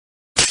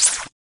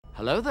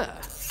Hello there.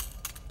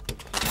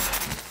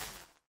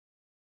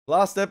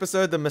 Last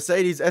episode, the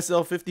Mercedes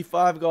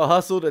SL55 got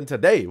hustled, and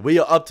today we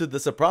are up to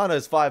the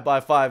Sopranos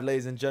 5x5,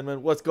 ladies and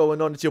gentlemen. What's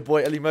going on? It's your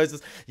boy Elie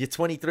Moses, your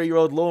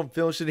 23-year-old law and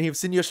film shooting. You've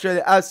seen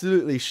Australia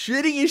absolutely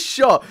shooting his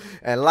shot.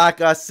 And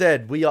like I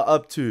said, we are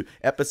up to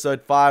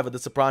episode 5 of the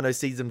Sopranos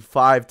season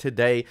 5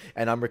 today,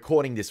 and I'm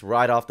recording this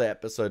right after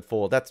episode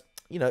 4. That's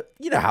you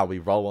know how we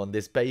roll on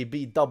this,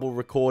 baby. Double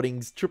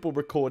recordings, triple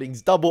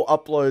recordings, double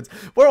uploads.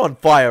 We're on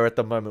fire at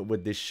the moment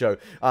with this show.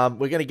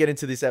 We're going to get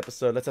into this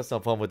episode. Let's have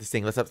some fun with this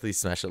thing. Let's absolutely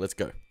smash it. Let's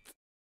go.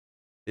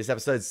 This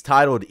episode's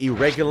titled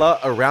Irregular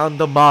Around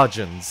the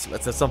Margins.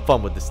 Let's have some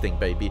fun with this thing,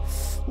 baby.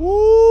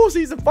 Ooh,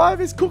 season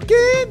 5 is cooking.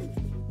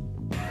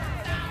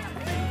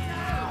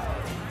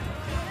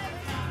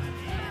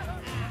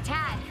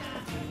 Tad.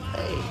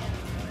 Hey.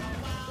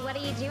 What are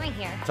you doing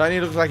here? Tony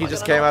looks like he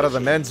just came out of the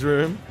men's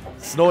room.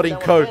 Snorting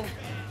coke,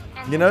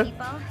 you know?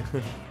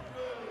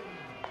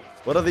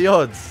 What are the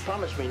odds?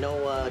 Promise me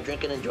no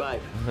drinking and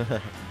driving.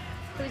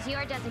 Who's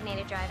your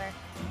designated driver?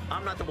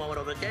 I'm not the one with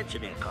all the dents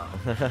in their car.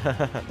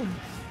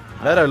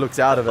 Meadow looks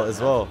out of it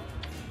as well.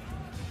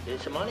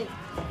 Here's some money.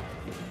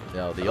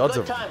 Yeah, the odds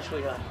of time,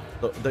 sweetheart.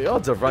 the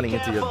odds of running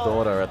into your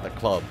daughter at the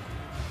club,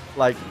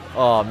 like,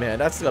 oh man,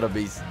 that's gotta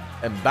be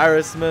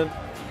embarrassment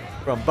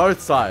from both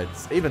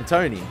sides, even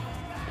Tony.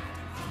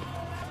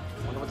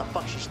 Wonder what the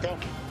fuck she's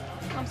thinking.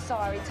 I'm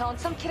sorry, Tone.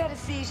 Some kid had a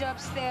seizure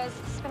upstairs.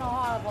 It's been a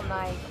horrible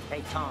night.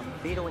 Hey, Tom,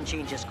 Vito and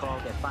Jean just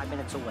called. They're 5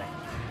 minutes away.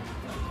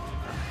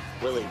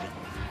 We're leaving.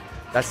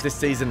 That's this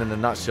season in a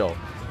nutshell.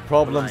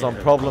 Problems on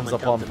problems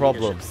upon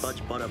problems.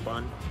 Fudge butter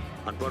bun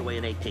on Broadway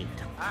and 18th.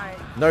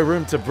 No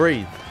room to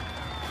breathe.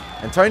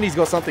 And Tony's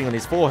got something on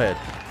his forehead.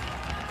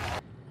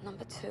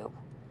 Number 2.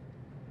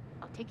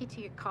 I'll take you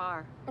to your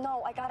car.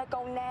 No, I gotta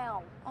go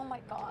now. Oh my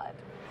God.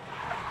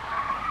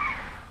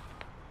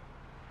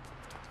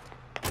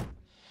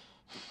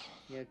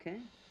 You okay?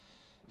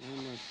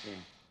 Almost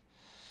there.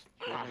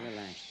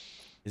 Relax.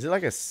 Is it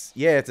like a...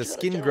 Yeah, it's a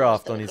skin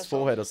graft on his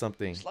forehead or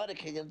something. Slider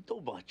can't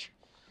do much.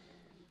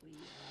 We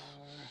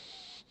are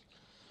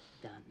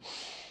done.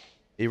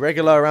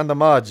 Irregular around the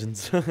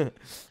margins.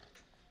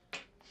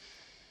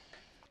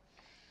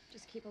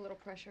 Just keep a little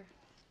pressure.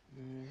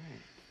 All right.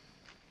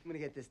 I'm gonna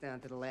get this down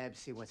to the lab,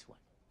 see what's what.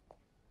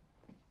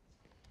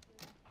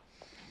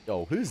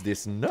 Yo, who's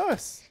this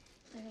nurse?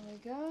 There we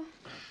go.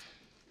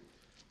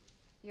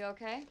 You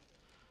okay?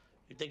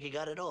 You think you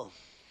got it all?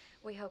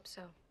 We hope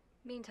so.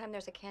 Meantime,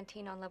 there's a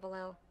canteen on level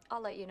L.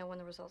 I'll let you know when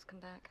the results come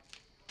back.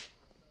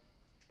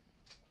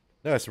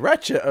 Nurse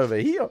Ratchet over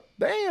here.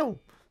 Damn.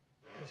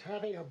 Does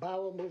having a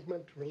bowel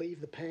movement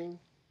relieve the pain?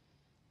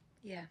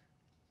 Yeah,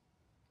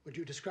 Would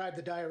you describe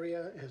the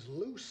diarrhea as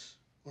loose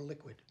or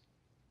liquid?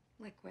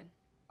 liquid.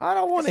 I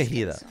don't want to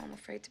hear that. So I'm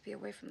afraid to be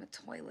away from the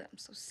toilet. I'm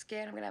so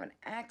scared I'm gonna have an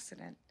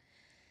accident.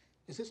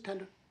 Is this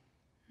tender?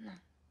 No.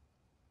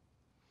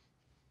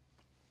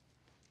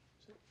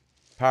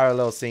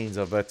 Parallel scenes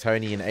of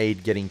Tony and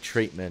Aid getting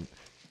treatment,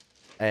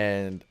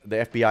 and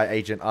the FBI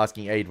agent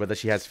asking Aid whether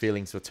she has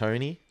feelings for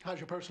Tony. How's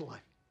your personal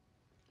life?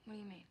 What do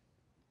you mean?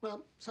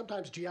 Well,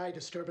 sometimes GI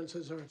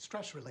disturbances are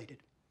stress related.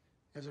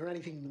 Is there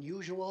anything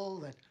unusual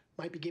that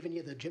might be giving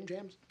you the jim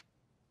jams?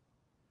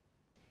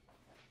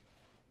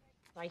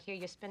 I hear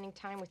you're spending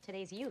time with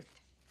today's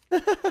youth. You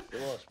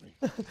lost me.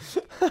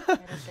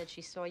 Meadow said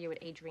she saw you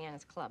at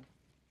Adriana's club.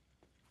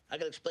 I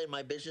gotta explain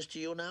my business to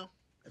you now?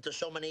 After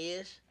so many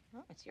years?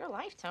 Oh, it's your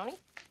life, Tony.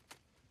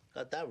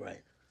 Got that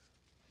right.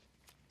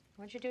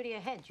 What'd you do to your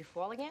head? Did you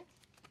fall again?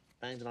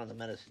 Banged it on the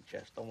medicine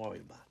chest. Don't worry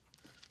about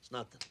it. It's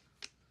nothing.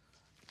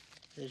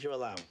 Here's your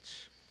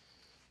allowance.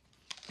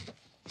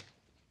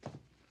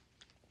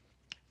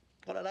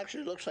 But it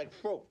actually looks like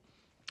fruit.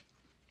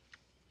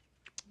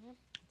 Yep,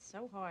 it's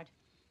so hard.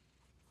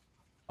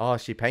 Oh,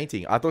 she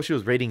painting. I thought she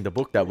was reading the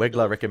book that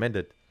Wegler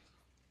recommended.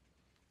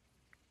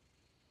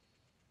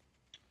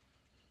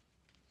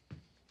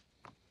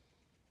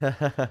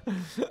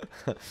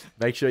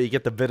 Make sure you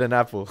get the bitten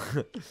apple.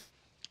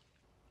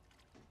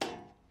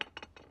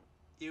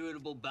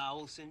 Irritable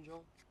bowel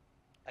syndrome?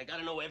 I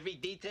gotta know every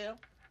detail?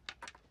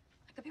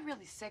 I could be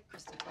really sick,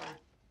 Christopher.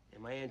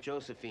 And my Aunt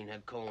Josephine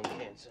had colon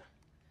cancer.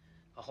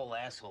 A whole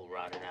asshole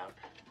rotted out.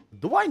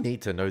 Do I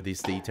need to know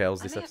these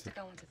details? I This may have to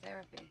episode? go into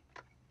therapy.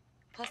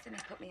 Plus, they may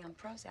put me on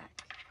Prozac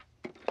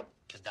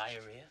The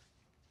diarrhea?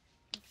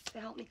 to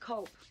help me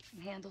cope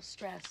and handle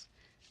stress,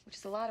 which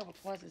is a lot of what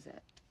causes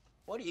it.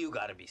 What do you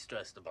gotta be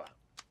stressed about?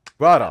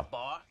 Brother.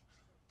 Bar?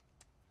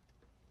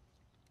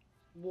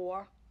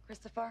 War,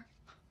 Christopher.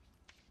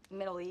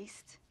 Middle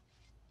East.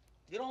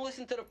 You don't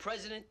listen to the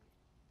president?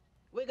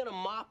 We're gonna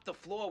mop the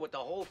floor with the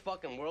whole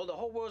fucking world. The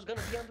whole world's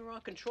gonna be under our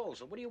control.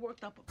 So what are you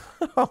worked up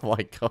about? Oh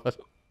my god.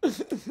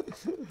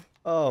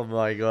 Oh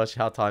my gosh,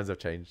 how times have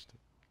changed.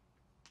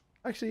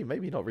 Actually,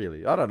 maybe not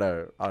really. I don't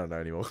know. I don't know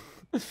anymore.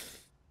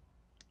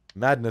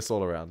 Madness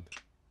all around.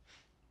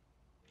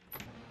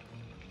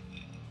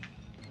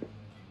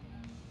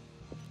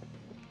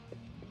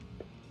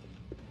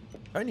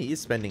 Tony is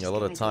spending a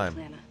lot of time.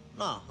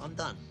 No, I'm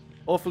done.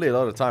 Awfully a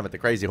lot of time at the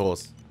Crazy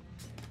Horse.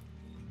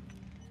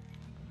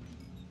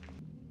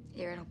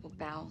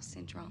 bowel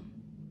syndrome.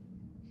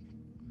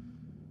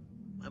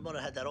 My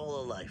mother had that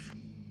all her life.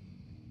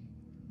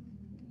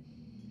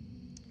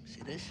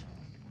 See this?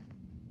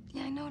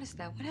 Yeah, I noticed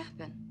that. What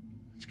happened?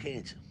 It's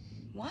cancer.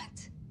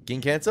 What? Skin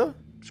cancer?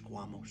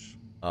 Squamous.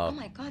 Oh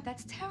my God,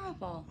 that's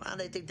terrible. Well,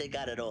 they think they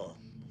got it all.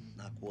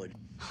 Knock wood.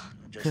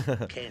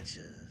 Just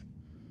cancer.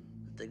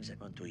 Things that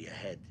run through your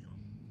head.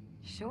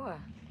 Sure.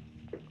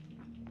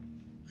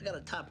 I got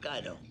a top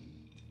guy, though.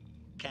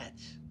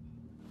 Cats.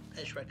 I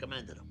just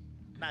recommended him.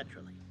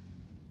 Naturally.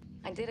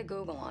 I did a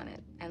Google on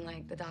it, and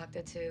like the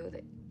doctor too,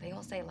 they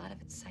all say a lot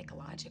of it's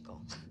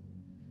psychological.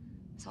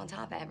 So on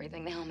top of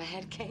everything, now I'm a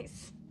head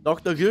case.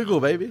 Dr. Google,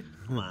 baby.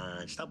 Come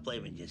on, stop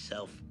blaming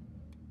yourself.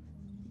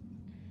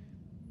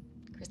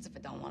 Christopher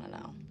don't want to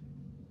know.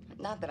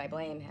 Not that I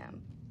blame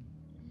him.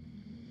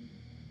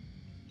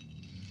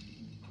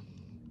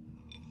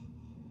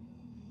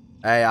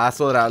 Hey, I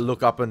saw that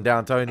look up and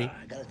down, Tony.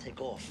 I gotta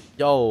take off.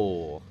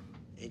 Yo,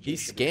 AJ he should be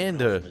scanned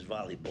coming her. from his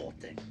volleyball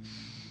thing.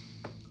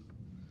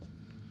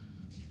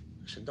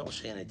 Listen, don't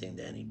say anything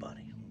to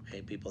anybody.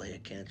 Okay, people hear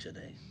cancer,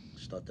 they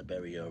start to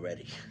bury you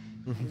already.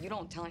 And you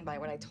don't tell anybody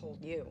what I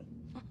told you.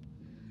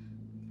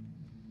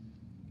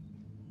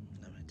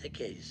 Take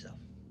care of yourself.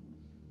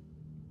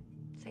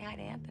 Say hi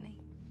to Anthony.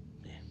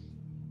 Yeah.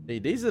 Hey,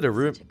 these are the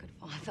room. Such a good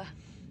father.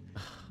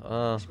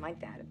 Wish my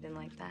dad had been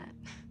like that.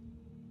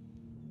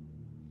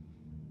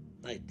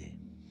 Night, dear.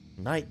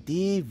 Night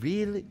D,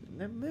 really?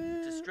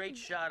 It's a straight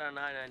shot on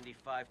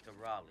I-95 to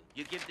Raleigh.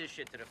 You give this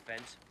shit to the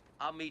fence.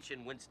 I'll meet you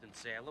in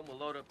Winston-Salem. We'll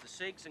load up the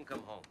cigs and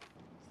come home.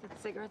 Is that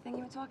the cigarette thing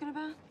you were talking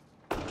about?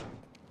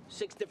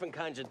 6 different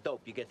kinds of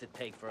dope you get to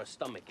take for a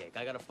stomach ache.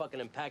 I got a fucking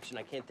impaction.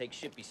 I can't take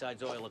shit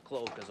besides oil or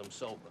clothes because I'm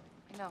sober.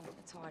 I know,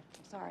 it's hard.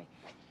 I'm sorry.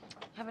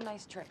 Have a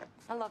nice trip.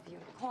 I love you.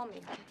 Call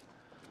me.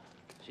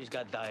 She's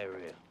got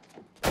diarrhea.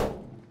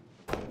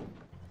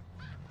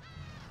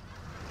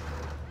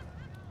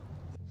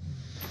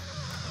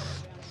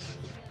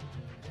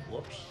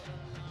 Whoops.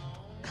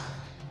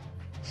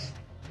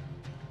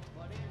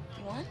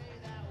 You want?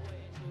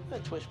 I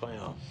twist my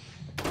arm.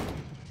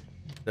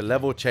 The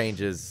level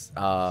changes.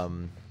 I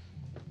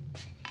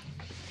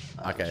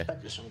Okay.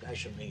 expected some guys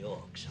from New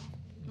York, so.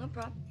 No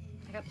problem.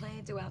 I got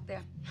plenty to do out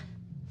there.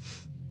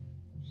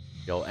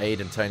 Yo, Aid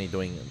and Tony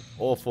doing an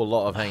awful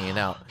lot of hanging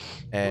out.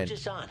 And Who's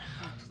this on?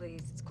 Oh,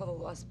 please. It's called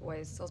The Lost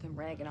Boys. Sil's been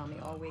ragging on me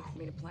all week for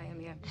me to play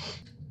him here.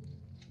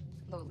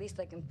 Though at least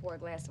I can pour a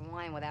glass of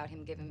wine without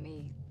him giving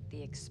me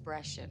the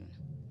expression.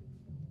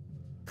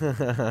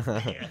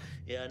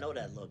 Yeah, I know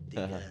that look.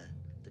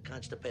 The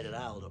constipated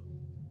owl look.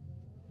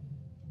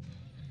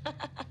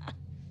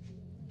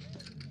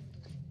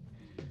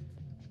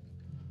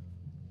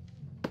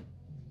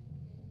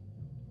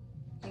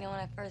 You know, when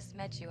I first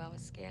met you, I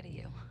was scared of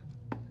you.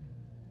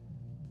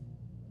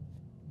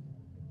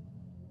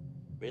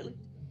 Really?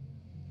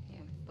 Yeah,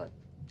 but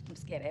I'm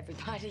scared of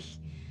everybody.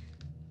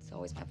 It's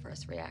always my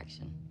first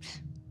reaction.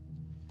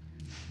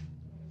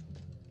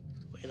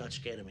 Well, you're not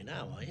scared of me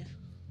now, are you?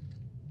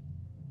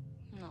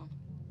 No.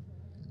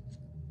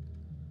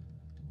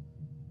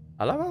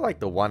 I love how like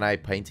the one-eye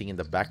painting in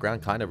the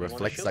background kind of You wanna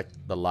reflects shoot? like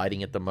the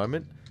lighting at the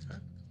moment. Huh?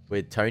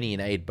 With Tony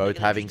and Aid both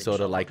an having interesting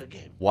sort of song like like a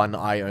game. one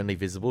eye only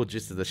visible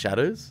just to the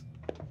shadows.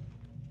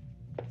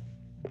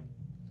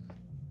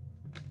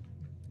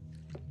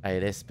 Hey,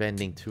 they're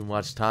spending too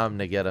much time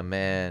together,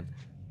 man.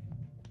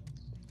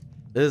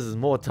 This is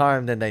more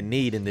time than they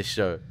need in this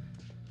show.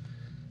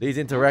 These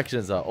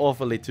interactions are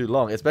awfully too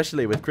long,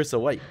 especially with Chris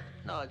away.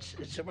 No,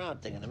 it's a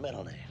round thing in the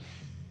middle there.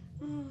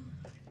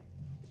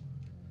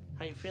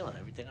 How you feeling?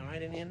 Everything all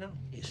right in here now?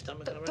 Your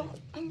stomach all right? Don't.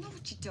 I know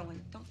what you're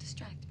doing. Don't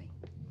distract me.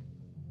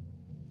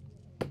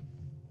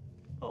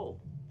 Oh.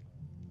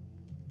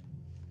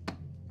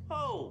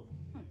 Oh.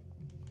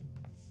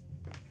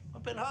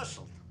 I've been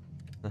hustled.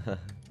 Yes.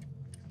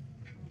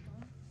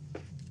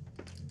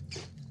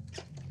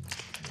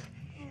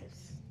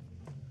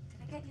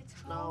 Did I get your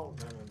toe? No.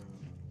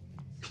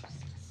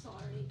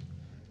 Sorry.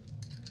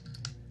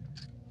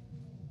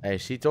 Hey,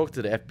 she talked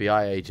to the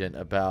FBI agent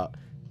about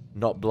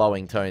not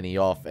blowing Tony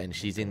off, and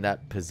she's in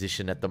that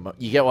position at the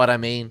moment. You get what I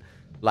mean?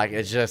 Like,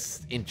 it's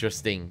just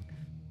interesting.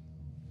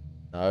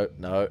 No,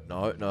 no,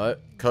 no, no.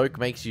 Coke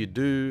makes you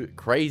do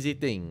crazy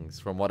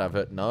things, from what I've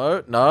heard.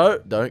 No, no,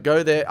 don't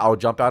go there. I'll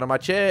jump out of my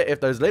chair. If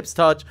those lips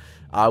touch,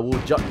 I will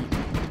jump.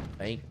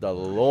 Thank the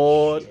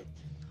Lord. Shit.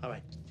 All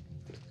right.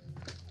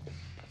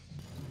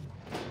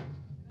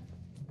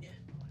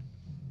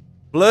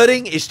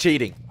 Flirting is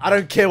cheating. I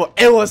don't care what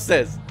anyone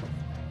says.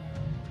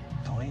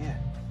 Oh, yeah.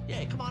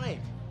 Yeah, come on in.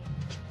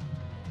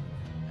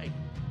 Hey.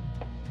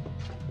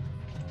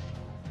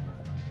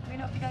 Let me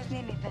know if you guys need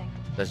anything.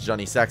 That's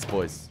Johnny Sacks,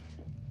 boys.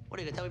 What,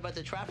 are you going to tell me about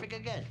the traffic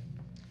again?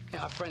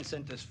 Yeah, our friend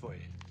sent this for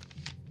you.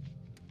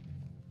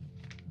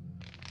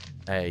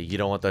 Hey, you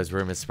don't want those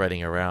rumors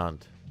spreading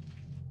around.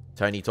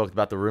 Tony talked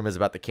about the rumors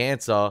about the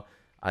cancer.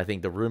 I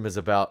think the rumors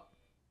about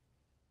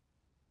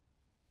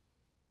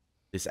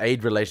this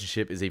Aid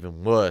relationship is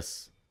even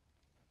worse.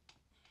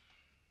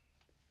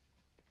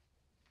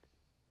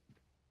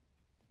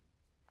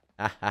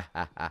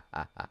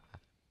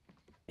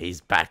 He's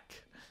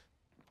back.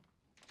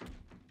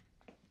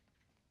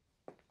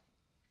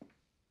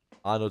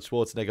 Arnold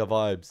Schwarzenegger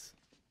vibes.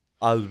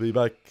 I'll be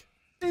back.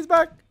 He's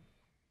back.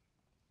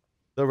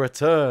 The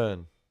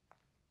return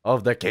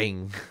of the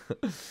king.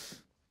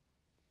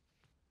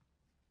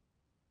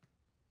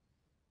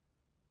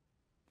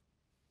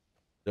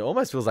 It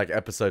almost feels like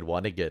episode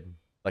 1 again.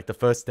 Like the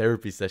first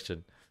therapy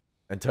session.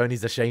 And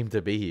Tony's ashamed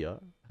to be here.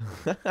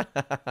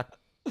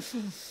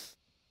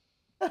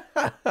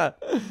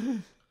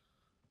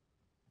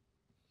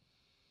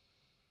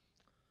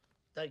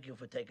 Thank you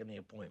for taking the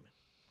appointment.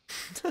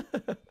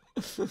 and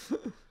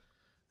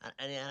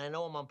I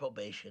know I'm on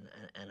probation,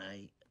 and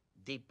I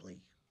deeply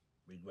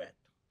regret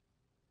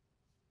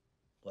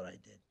what I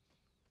did.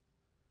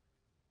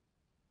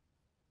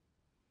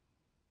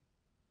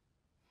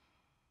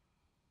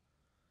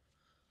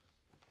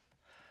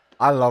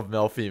 I love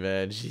Melfi,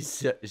 man.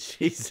 She's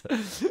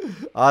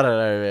I don't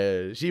know,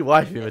 man. She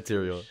wifey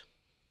material.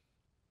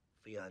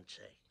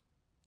 Fiance.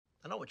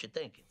 I know what you're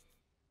thinking.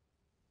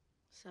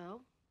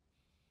 So?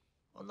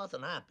 Well,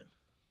 nothing happened.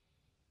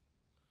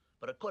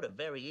 But it could have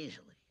very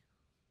easily.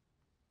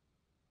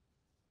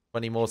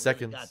 20 more She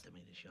seconds. really got to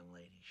me, this young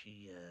lady.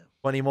 She,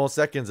 20 more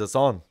seconds. It's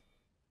on.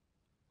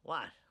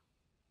 What?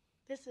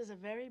 This is a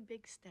very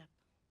big step.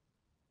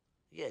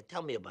 Yeah,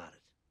 tell me about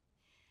it.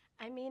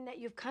 I mean that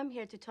you've come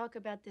here to talk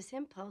about this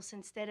impulse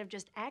instead of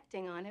just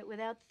acting on it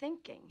without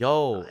thinking.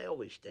 Yo. I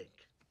always think.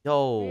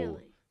 Yo.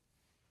 Really?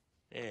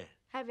 Yeah.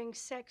 Having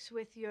sex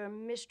with your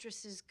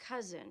mistress's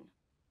cousin.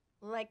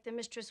 Like the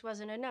mistress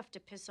wasn't enough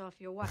to piss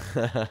off your wife.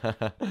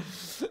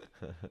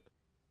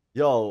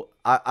 Yo,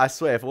 I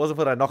swear, if it wasn't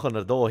for that knock on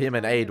the door, him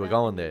and Aid were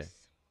going there.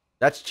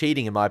 That's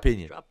cheating, in my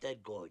opinion. Drop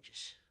dead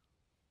gorgeous.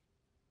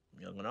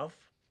 Young enough?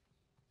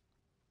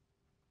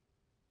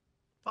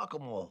 Fuck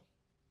them all.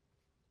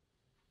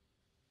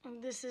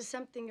 This is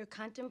something you're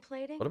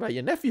contemplating? What about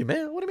your nephew,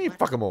 man? What do you mean,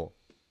 fuck them all?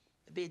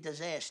 It'd be a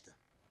disaster.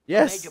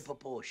 Yes. Major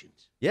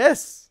proportions.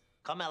 Yes.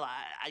 Carmela,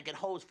 I'd get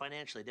hosed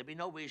financially. There'd be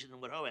no reason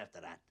with her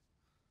after that.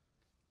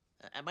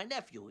 And my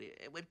nephew,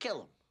 it would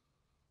kill him.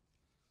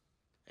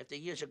 After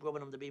years of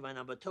grooming him to be my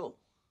number 2.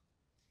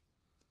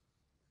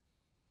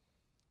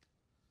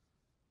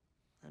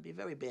 That'd be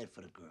very bad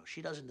for the girl.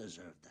 She doesn't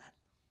deserve that.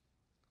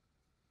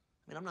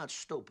 I mean, I'm not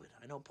stupid.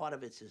 I know part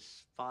of it's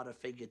his father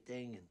figure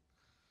thing,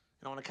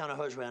 and on account of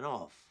hers ran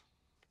off.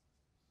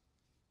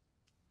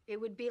 It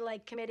would be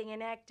like committing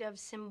an act of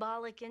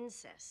symbolic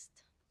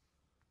incest.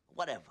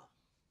 Whatever.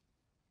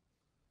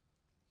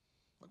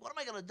 Like, what am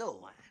I gonna do?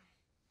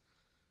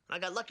 I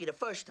got lucky the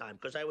first time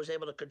because I was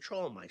able to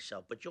control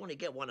myself, but you only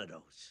get one of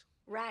those.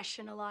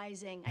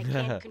 Rationalizing. I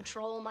can't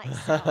control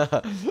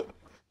myself.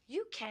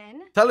 You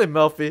can. Tell him,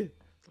 Melfi.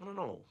 I don't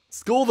know.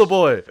 School the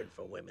boy. Different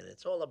for women.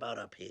 It's all about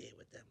up here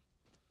with them.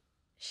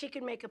 She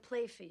could make a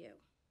play for you.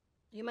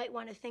 You might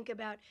want to think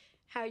about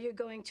how you're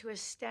going to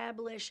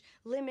establish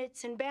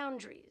limits and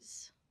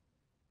boundaries.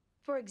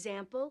 For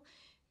example,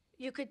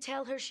 you could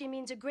tell her she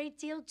means a great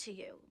deal to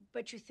you,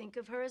 but you think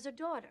of her as a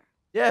daughter.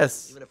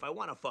 Yes. Even if I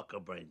want to fuck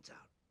her brains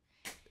out.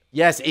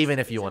 Yes, even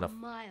if you want to. to.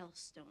 It's a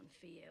milestone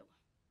for you.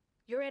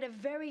 You're at a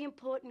very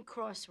important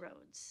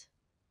crossroads.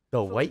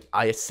 The way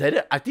I said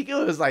it, I think it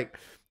was like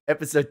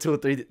episode 2 or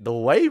 3. The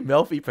way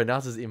Melfi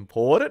pronounces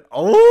important.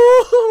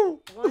 Oh.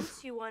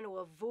 Once you want to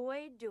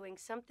avoid doing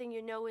something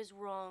you know is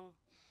wrong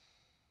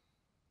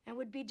and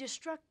would be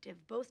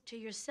destructive both to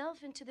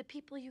yourself and to the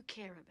people you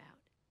care about.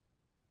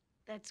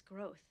 That's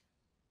growth.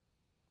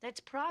 That's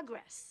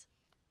progress.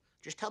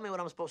 Just tell me what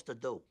I'm supposed to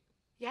do.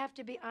 You have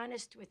to be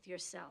honest with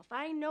yourself.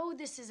 I know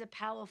this is a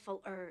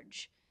powerful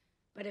urge,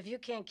 but if you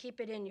can't keep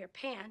it in your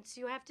pants,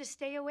 you have to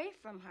stay away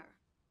from her.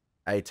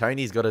 Hey,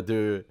 Tony's got to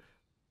do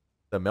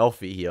the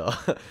Melfi here.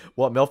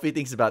 What Melfi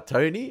thinks about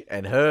Tony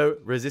and her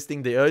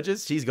resisting the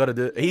urges, she's got to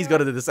do. He's got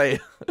to do the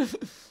same.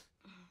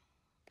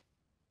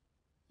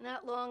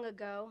 Not long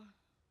ago,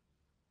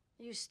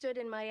 you stood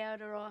in my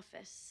outer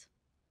office.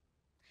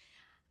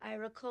 I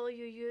recall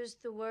you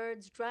used the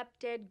words drop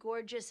dead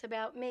gorgeous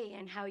about me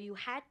and how you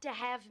had to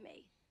have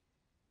me.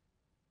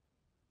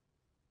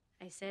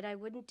 I said I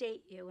wouldn't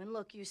date you, and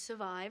look, you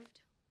survived.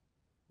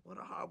 What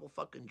a horrible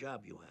fucking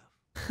job you have.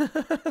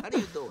 How do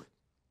you do it?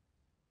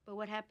 But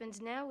what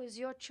happens now is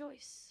your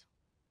choice.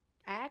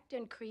 Act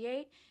and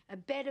create a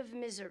bed of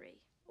misery.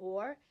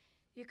 Or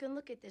you can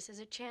look at this as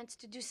a chance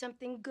to do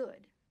something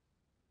good.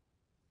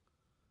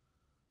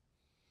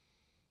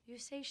 You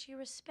say she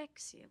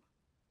respects you.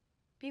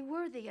 Be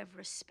worthy of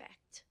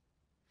respect.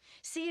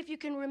 See if you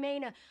can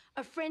remain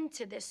a friend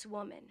to this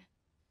woman.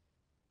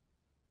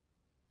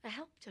 A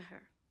help to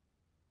her.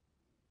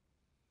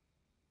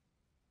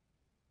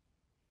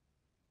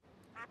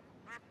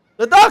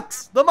 The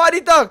ducks! The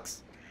mighty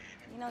ducks!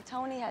 You know,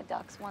 Tony had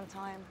ducks one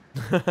time.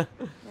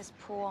 This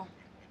pool.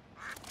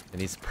 And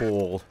his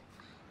pool.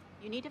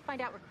 You need to find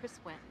out where Chris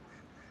went.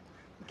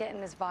 I'm getting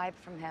this vibe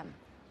from him.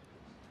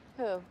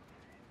 Who?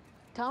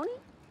 Tony?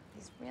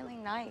 He's really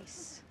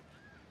nice.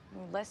 He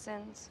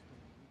listens.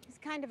 He's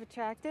kind of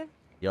attractive.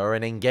 You're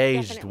an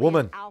engaged Definitely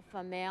woman. An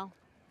alpha male.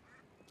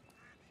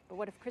 But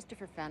what if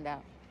Christopher found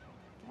out?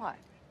 What?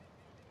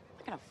 I'm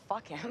not gonna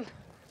fuck him.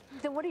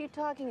 Then what are you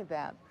talking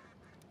about?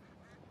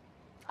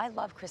 I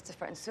love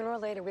Christopher, and sooner or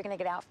later we're gonna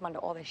get out from under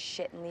all this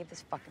shit and leave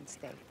this fucking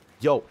state.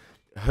 Yo,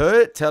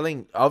 her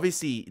telling,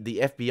 obviously the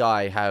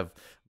FBI have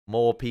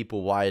more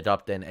people wired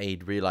up than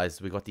Aid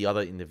realized. We got the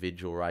other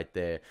individual right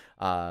there,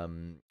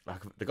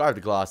 the guy with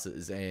the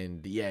glasses,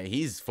 and yeah,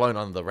 he's flown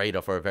under the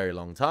radar for a very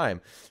long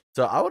time.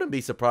 So I wouldn't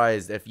be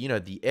surprised if, you know,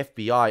 the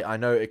FBI, I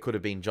know it could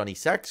have been Johnny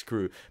Sack's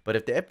crew, but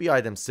if the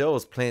FBI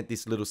themselves plant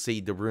this little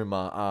seed, the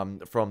rumor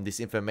from this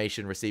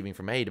information receiving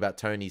from Aid about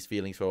Tony's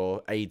feelings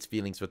for Aid's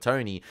feelings for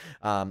Tony,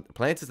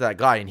 plants it to that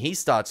guy, and he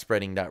starts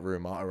spreading that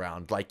rumor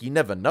around. Like, you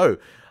never know.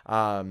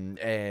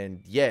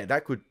 And yeah,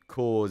 that could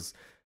cause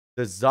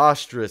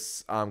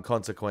disastrous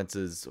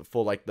consequences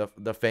for like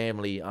the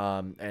family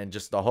and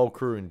just the whole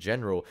crew in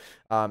general.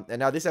 And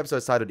now this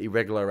episode started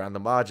irregular around the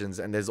margins,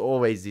 and there's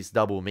always this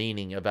double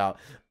meaning about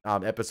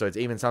episodes,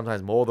 even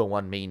sometimes more than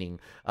one meaning.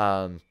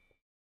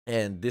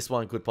 And this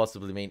one could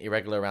possibly mean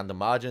irregular around the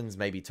margins.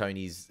 Maybe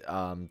Tony's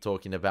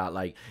talking about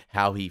like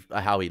how he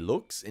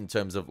looks in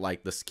terms of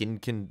like the skin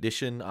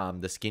condition,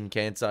 the skin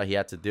cancer he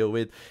had to deal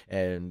with,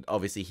 and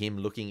obviously him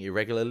looking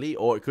irregularly.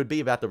 Or it could be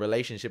about the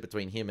relationship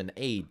between him and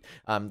Aid,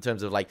 in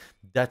terms of like,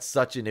 that's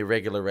such an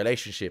irregular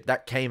relationship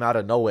that came out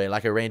of nowhere,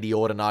 like a Randy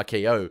Orton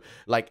RKO,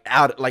 like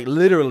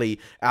literally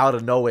out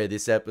of nowhere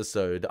this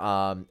episode.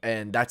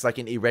 And that's like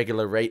an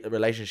irregular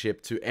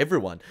relationship to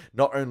everyone,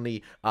 not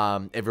only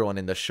everyone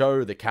in the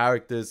show, the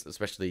characters,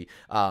 especially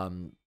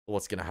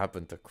what's gonna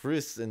happen to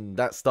Chris and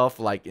that stuff,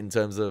 like in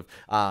terms of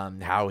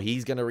how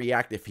he's gonna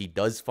react if he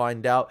does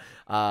find out.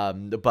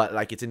 But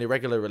like, it's an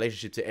irregular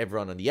relationship to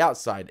everyone on the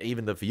outside,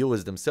 even the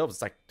viewers themselves.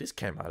 It's like, this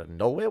came out of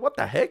nowhere, what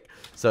the heck?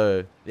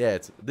 So yeah,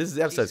 this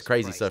episode's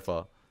crazy Christ. So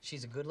far.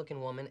 She's a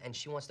good-looking woman, and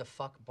she wants to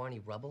fuck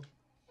Barney Rubble.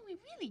 We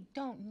really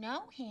don't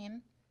know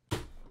him.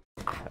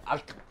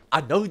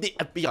 I know the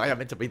FBI are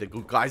meant to be the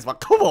good guys,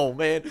 but come on,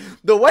 man.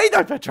 The way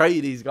they portray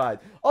these guys.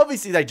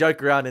 Obviously, they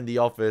joke around in the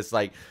office,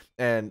 like,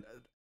 and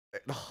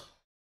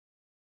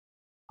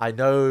I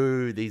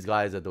know these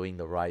guys are doing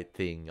the right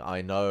thing.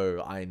 I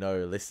know.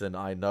 Listen,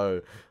 I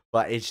know.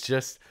 But it's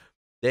just,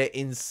 they're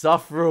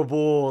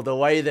insufferable the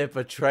way they're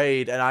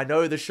portrayed. And I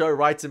know the show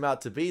writes them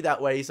out to be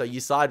that way, so you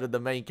side with the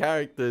main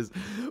characters.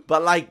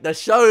 But, like, the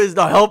show is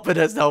not helping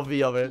us,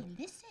 Helpy of it.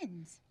 He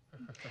listens.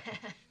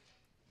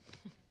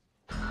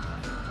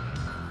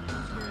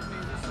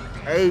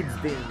 Aid's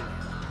being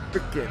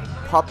freaking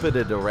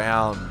puppeted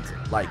around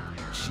like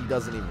she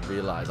doesn't even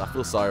realize. I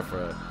feel sorry for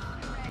her.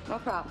 No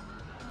problem.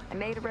 I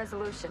made a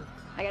resolution.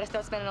 I gotta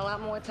start spending a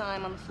lot more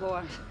time on the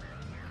floor.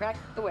 Crack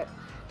the whip.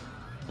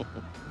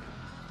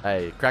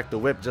 Hey, crack the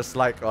whip just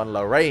like on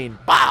Lorraine.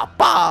 Bah,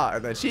 bah!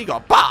 And then she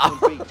got bah!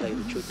 To tell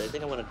you the truth, I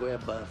think I want to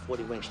grab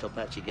 40 wings till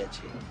Patsy gets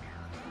here.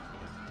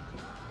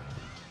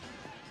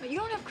 But you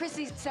don't have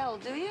Chrissy's cell,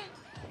 do you?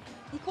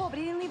 He called, but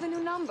he didn't leave a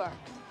new number.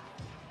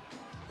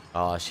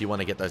 Oh, she want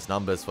to get those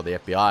numbers for the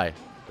FBI.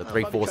 The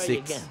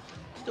 346. Let's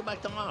do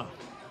back tomorrow.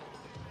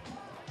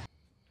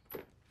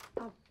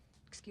 Oh,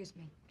 excuse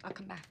me. I'll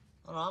come back.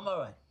 Oh, no, I'm all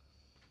right.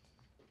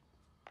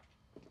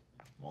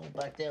 Won't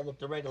back there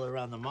look irregular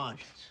around the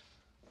margins.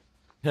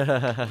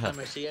 Anytime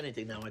I see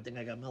anything now, I think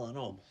I got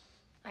melanoma.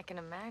 I can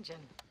imagine.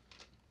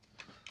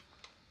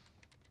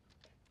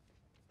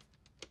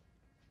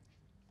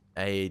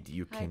 Aid,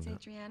 you Hi, can... it's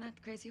Adriana,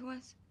 the crazy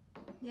horse.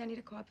 Yeah, I need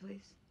a car,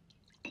 please.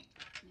 Yeah,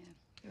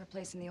 they're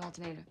replacing the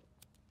alternator.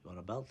 You want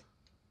a belt?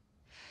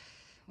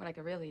 What I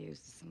could really use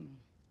is some...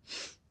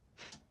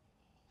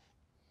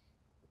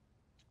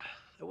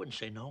 I wouldn't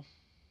say no.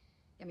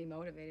 Get me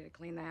motivated to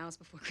clean the house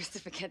before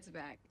Christopher gets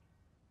back.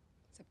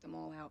 Except them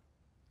all out.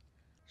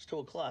 It's 2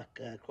 o'clock.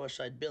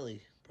 Cross-eyed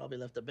Billy probably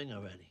left the bing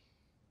already.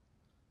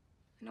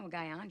 I know a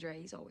guy,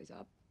 Andre. He's always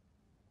up.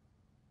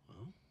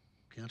 Well,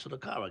 cancel the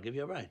car. I'll give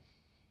you a ride.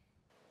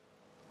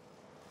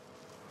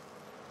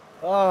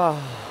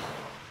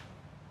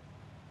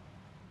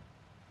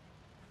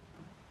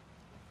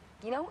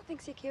 You know who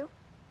thinks you're cute?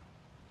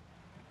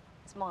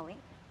 It's Molly.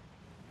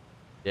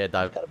 Yeah, She's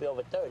gotta be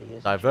over 30,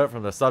 isn't divert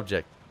from the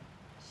subject.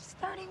 She's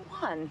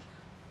 31.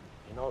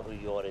 You know who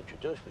you ought to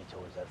introduce me to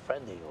is that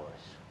friend of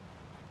yours.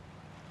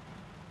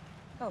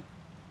 Who?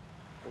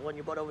 The one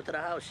you brought over to the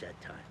house that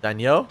time.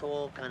 Danielle?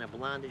 Tall, kind of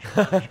blondish,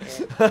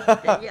 blondish hair.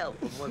 Danielle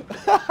from one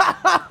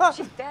place.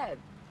 She's dead.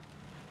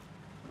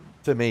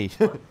 To me.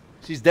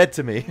 She's dead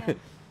to me. Yeah.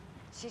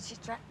 She's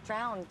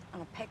drowned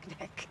on a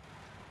picnic.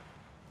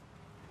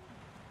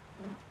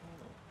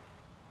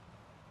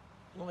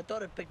 Well, I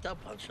thought I picked up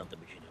on something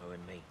between her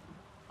and me.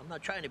 I'm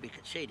not trying to be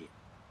conceited.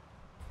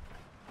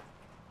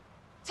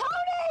 Tony!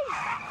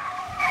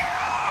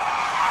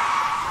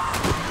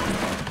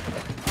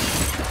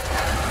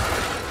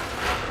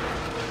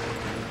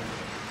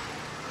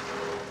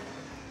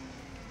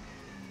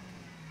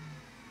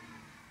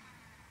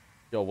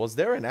 Yo, was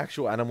there an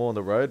actual animal on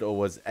the road, or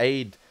was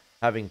Aid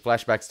having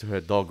flashbacks to her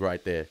dog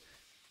right there?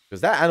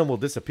 Because that animal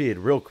disappeared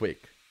real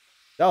quick.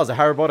 That was a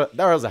Harry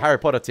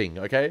Potter thing,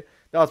 okay?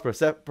 That was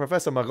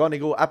Professor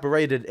McGonagall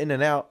apparated in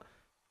and out,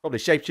 probably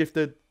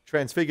shapeshifted,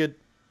 transfigured.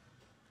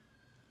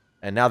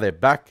 And now they're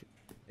back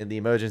in the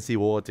emergency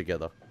ward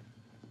together.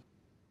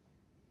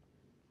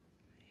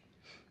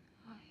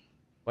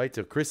 Wait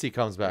till Chrissy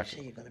comes back. They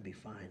say you're gonna be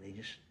fine. They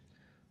just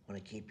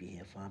want to keep you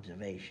here for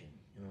observation.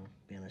 You know,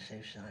 be on the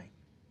safe side.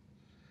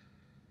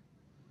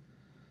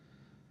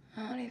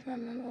 I don't even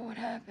remember what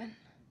happened.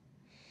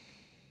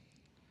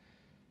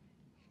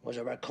 Was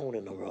a raccoon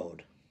in the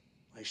road.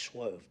 I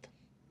swerved.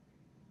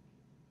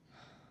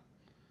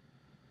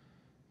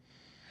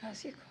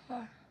 How's your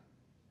car?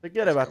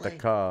 Forget about the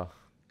car.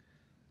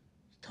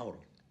 Total.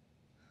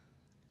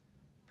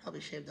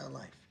 Probably saved our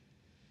life.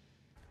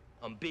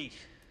 I'm beat.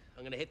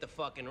 I'm gonna hit the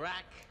fucking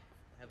rack.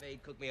 Have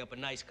Aid cook me up a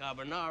nice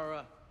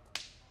carbonara.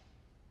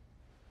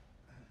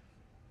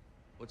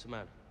 What's the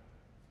matter?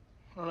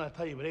 I don't know how to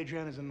tell you, but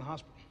Adriana's in the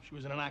hospital. She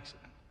was in an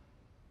accident.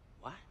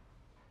 What?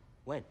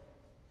 When?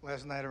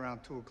 Last night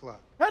around 2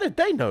 o'clock. How did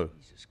they know?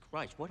 Jesus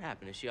Christ, what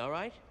happened? Is she all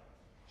right?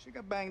 She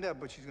got banged up,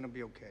 but she's gonna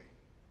be okay.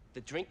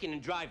 The drinking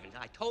and driving.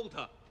 I told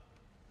her.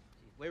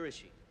 Where is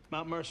she?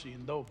 Mount Mercy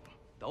in Dover.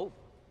 Dover?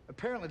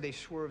 Apparently they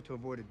swerved to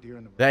avoid a deer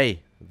in the road.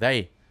 They.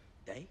 They?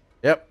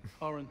 Yep.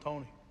 Her and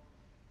Tony.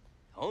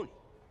 Tony?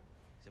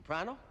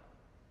 Soprano?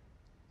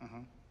 Uh-huh.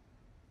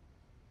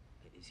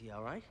 Is he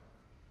all right?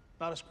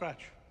 Not a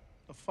scratch.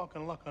 The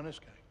fucking luck on this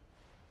guy.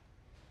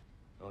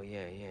 Oh,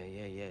 yeah,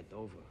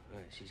 Dover.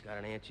 She's got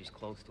an aunt she's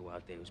close to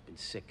out there who's been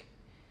sick.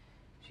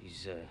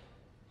 She's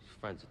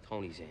friends with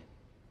Tony's aunt.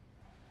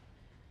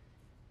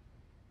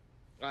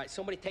 All right,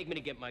 somebody take me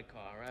to get my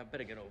car. I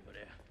better get over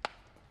there.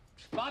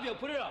 Fabio,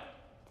 put it up.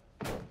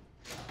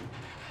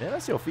 Yeah,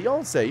 that's your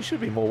fiance. You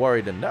should be more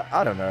worried than that.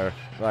 I don't know.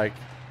 Like...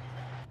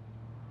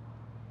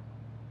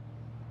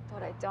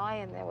 Thought I'd die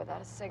in there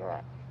without a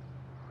cigarette.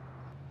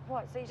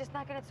 What, so you're just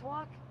not gonna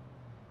talk?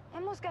 I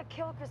almost got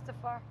killed,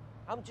 Christopher.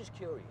 I'm just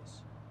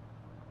curious.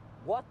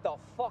 What the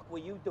fuck were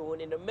you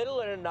doing in the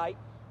middle of the night,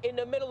 in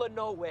the middle of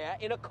nowhere,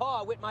 in a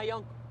car with my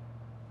uncle?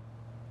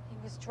 He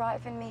was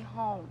driving me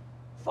home.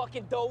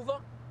 Fucking Dover?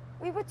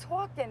 We were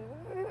talking.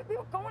 We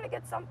were going to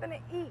get something to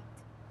eat.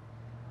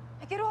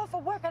 I get off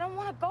of work. I don't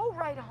want to go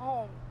right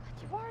home.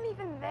 You weren't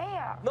even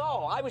there.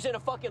 No, I was in a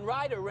fucking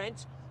rider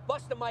wrench,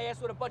 busting my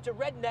ass with a bunch of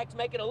rednecks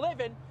making a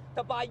living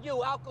to buy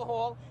you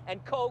alcohol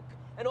and coke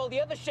and all the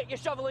other shit you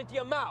shovel into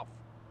your mouth.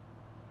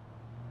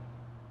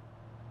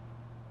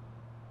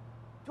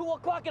 2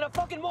 o'clock in the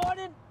fucking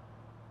morning?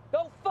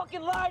 Don't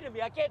fucking lie to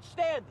me. I can't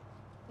stand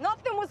it.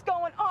 Nothing was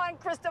going on,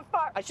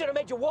 Christopher. I should have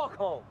made you walk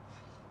home.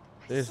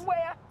 I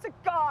swear to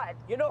God.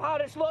 You know how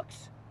this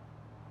looks?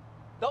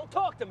 Don't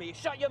talk to me.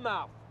 Shut your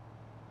mouth.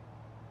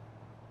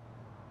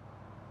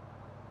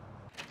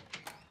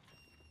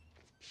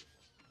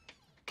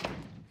 You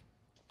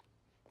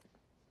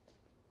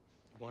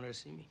wanted to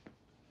see me?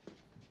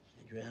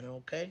 Adriana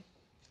okay?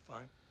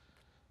 Fine.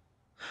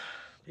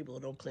 People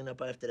who don't clean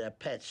up after their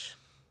pets.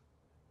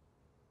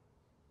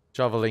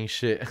 Shoveling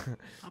shit.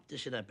 Pop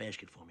this in that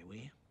basket for me, will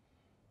you?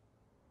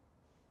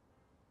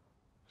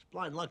 It's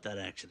blind luck, that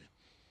accident.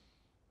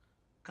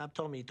 Cop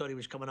told me he thought he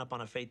was coming up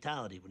on a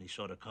fatality when he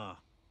saw the car.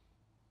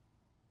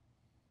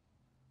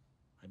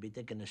 I'd be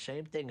thinking the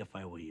same thing if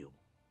I were you.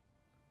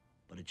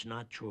 But it's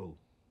not true.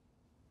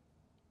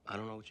 I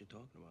don't know what you're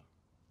talking about.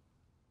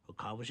 Her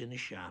car was in the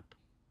shop.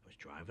 I was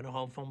driving her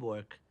home from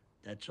work.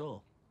 That's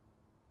all.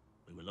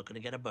 We were looking to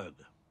get a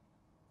burger.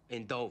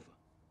 In Dover.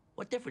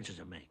 What difference does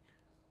it make?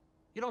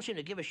 You don't seem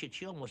to give a shit.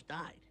 She almost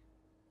died.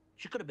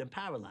 She could have been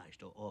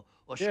paralyzed or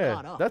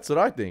scarred up. That's what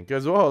I think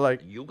as well.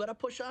 Like, you got to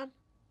push on?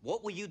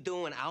 What were you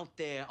doing out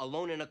there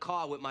alone in a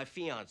car with my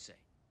fiance?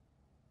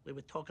 We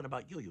were talking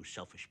about you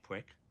selfish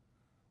prick.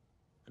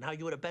 And how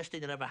you were the best thing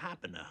that ever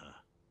happened to her.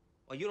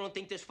 Well, you don't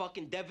think this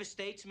fucking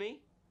devastates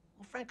me?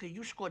 Well, frankly,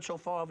 you scored so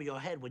far over your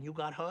head when you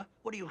got her.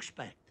 What do you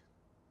expect?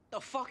 The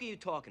fuck are you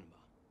talking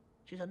about?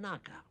 She's a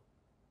knockout.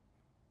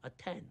 A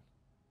 10.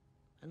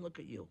 And look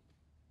at you.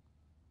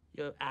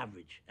 You're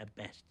average at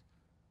best.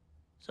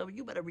 So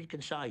you better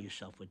reconcile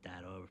yourself with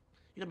that, or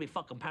you're gonna be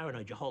fucking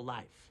paranoid your whole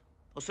life.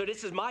 Oh, so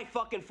this is my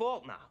fucking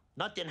fault now?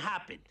 Nothing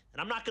happened,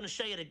 and I'm not gonna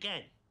say it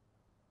again.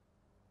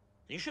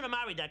 You should have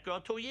married that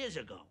girl 2 years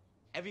ago.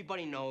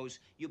 Everybody knows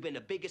you've been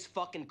the biggest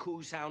fucking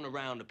coos hound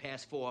around the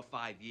past 4 or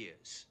 5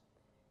 years.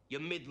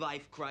 Your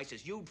midlife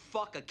crisis. You'd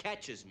fuck a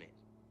catcher's mitt.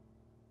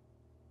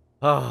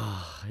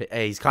 oh,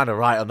 hey, he's kind of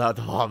right on that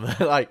department.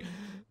 Like,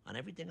 On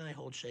everything I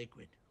hold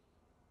sacred.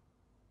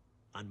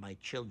 On my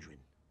children.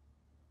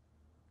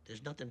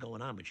 There's nothing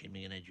going on between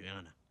me and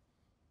Adriana.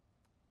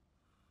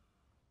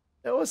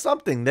 there was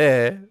something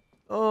there.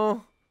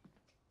 Oh,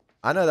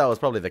 I know that was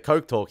probably the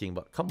coke talking,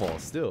 but come on,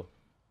 still.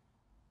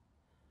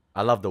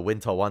 I love the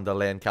Winter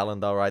Wonderland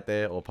calendar right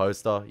there, or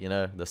poster, you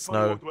know, the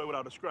snow,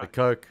 the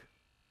coke.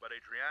 But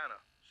Adriana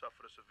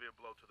suffered a severe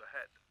blow to the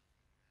head.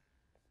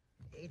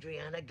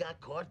 Adriana got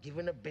caught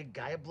giving a big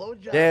guy a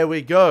blowjob. There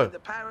we go. When the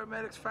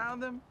paramedics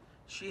found him,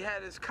 she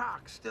had his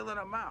cock still in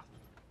her mouth.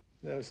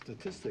 Now,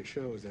 statistics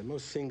shows that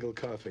most single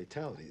car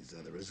fatalities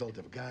are the result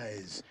of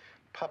guys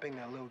popping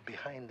their load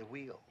behind the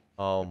wheel.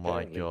 Oh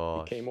my Apparently,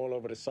 gosh. He came all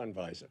over the sun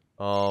visor.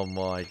 Oh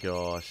my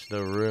gosh.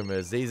 The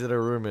rumors. These are the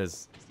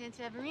rumors. San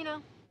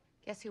Severino.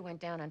 Guess who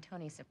went down on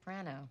Tony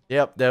Soprano?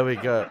 Yep, there we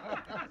go.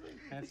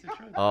 That's the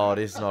truth. Oh,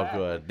 this is not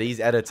good. These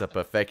edits are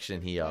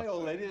perfection here. My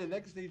old lady, the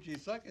next thing she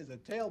suck is a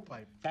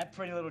tailpipe. That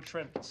pretty little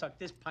trimp can suck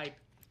this pipe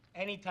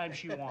anytime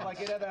she wants.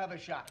 Like you'd ever have a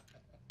shot.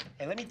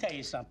 Hey, let me tell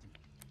you something.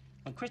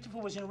 When Christopher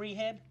was in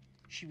rehab,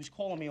 she was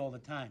calling me all the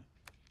time.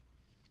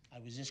 I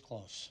was this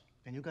close.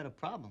 Then you got a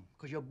problem,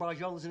 because your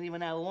barjol isn't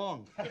even that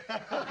long.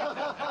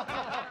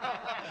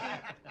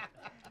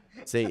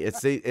 See,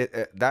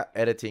 that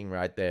editing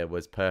right there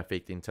was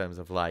perfect in terms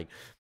of like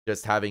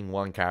just having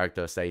one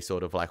character say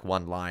sort of like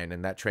one line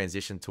and that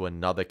transition to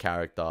another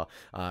character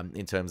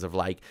in terms of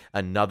like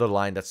another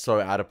line that's so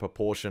out of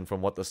proportion from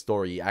what the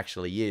story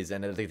actually is,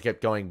 and it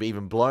kept going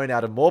even blown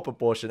out of more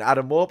proportion,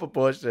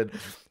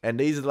 and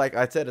these are, like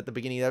I said at the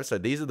beginning of the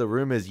episode, these are the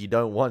rumors you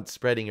don't want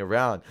spreading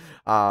around.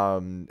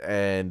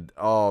 And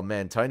oh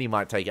man, Tony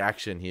might take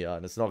action here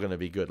and it's not going to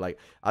be good. Like,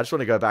 I just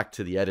want to go back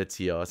to the edits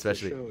here,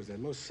 especially. It shows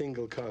that most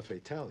single car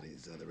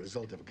fatalities are the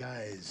result of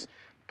guys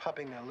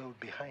popping their load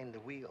behind the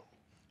wheel.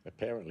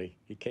 Apparently,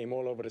 he came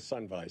all over the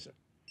sun visor.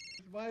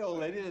 My old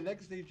lady, the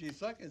next thing she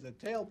suck is a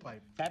tailpipe.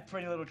 That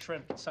pretty little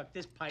trimp can suck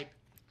this pipe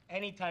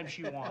anytime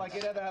she wants. Like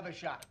you'd ever have a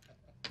shot.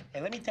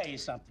 Hey, let me tell you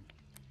something.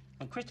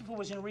 When Christopher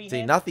was in rehab...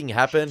 See, nothing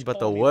happened, but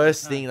the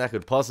worst thing that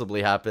could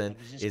possibly happen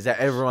is that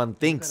everyone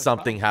thinks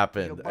something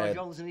happened. Your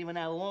barjol isn't even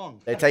that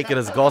long. They take it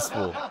as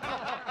gospel.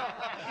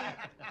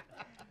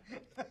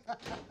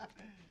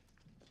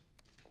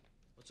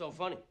 What's so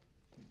funny?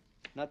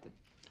 Nothing.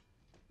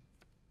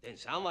 Didn't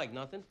sound like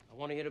nothing. I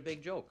want to hear the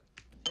big joke.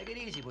 Take it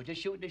easy. We're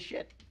just shooting the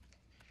shit.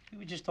 We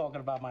were just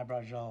talking about my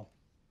barjol.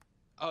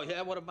 Oh,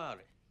 yeah? What about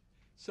it?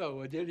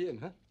 So, did you,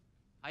 huh?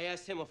 I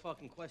asked him a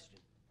fucking question.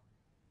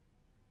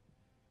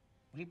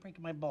 What are you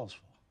breaking my balls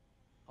for?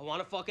 I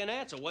want a fucking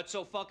answer. What's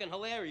so fucking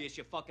hilarious,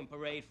 you fucking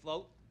parade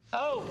float?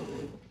 Oh!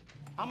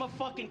 I'm a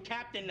fucking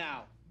captain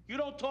now. You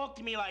don't talk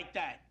to me like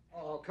that.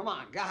 Oh, come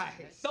on,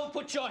 guys. Don't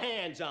put your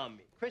hands on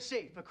me.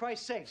 Chrissy, for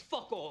Christ's sake.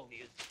 Fuck all of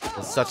you.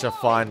 There's such a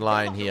fine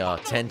line here.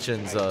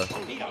 Tensions are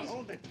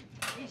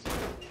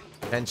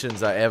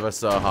ever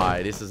so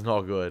high. This is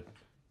not good.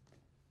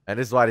 And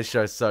this is why this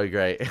show's so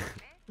great.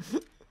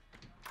 You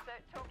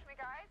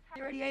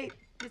already ate.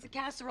 There's a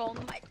casserole in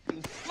the mic.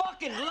 You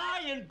fucking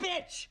lying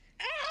bitch!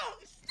 Ow!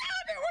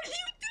 Stop it! What are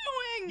you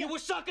doing? You were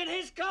sucking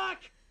his cock!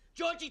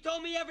 Georgie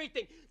told me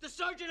everything. The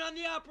surgeon on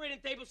the operating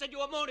table said you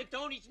were moaning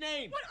Tony's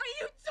name. What are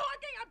you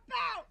talking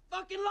about?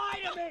 Fucking lie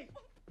to me!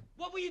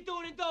 What were you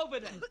doing in Dover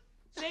then?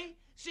 See?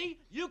 See?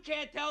 You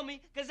can't tell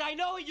me, because I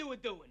know what you were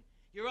doing.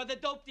 Your other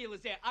dope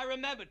dealers there. I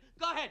remembered.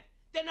 Go ahead.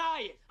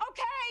 Deny it.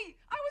 Okay,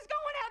 I was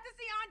going out to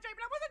see Andre,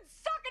 but I wasn't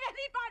sucking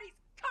anybody's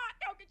cock.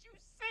 How could you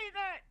say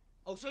that?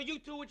 Oh, so you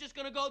two were just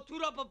gonna go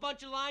toot up a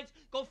bunch of lines,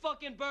 go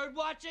fucking bird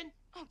watching?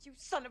 Oh, you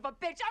son of a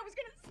bitch. I was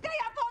gonna stay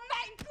up all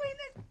night and clean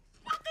this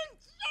fucking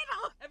shit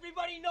up.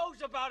 Everybody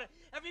knows about it.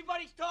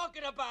 Everybody's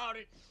talking about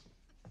it.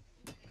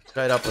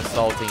 Straight up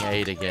assaulting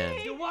Aid again.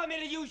 You want me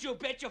to use you,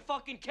 bitch? You're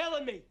fucking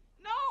killing me.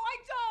 No, I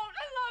don't.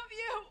 I love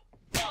you.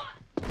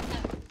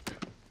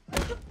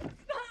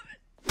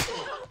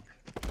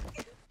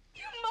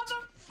 You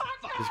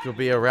motherfucker. This could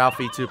be a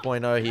Ralphie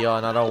 2.0 here,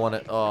 and I don't want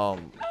it.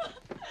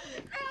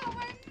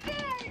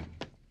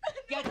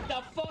 Get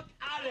the fuck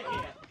out of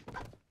here.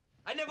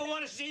 I never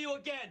want to see you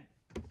again.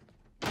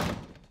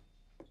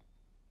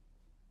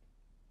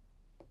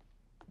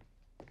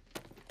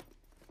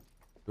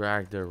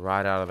 Dragged her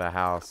right out of the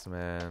house,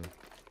 man.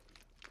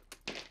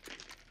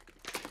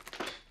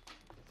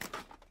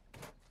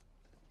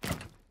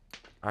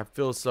 I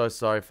feel so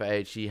sorry for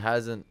Aid. She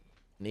hasn't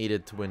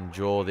needed to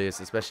endure this,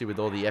 especially with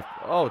all the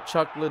Oh,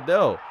 Chuck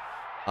Liddell.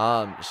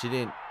 She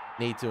didn't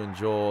need to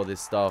endure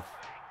this stuff.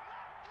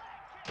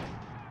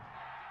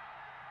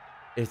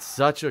 It's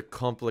such a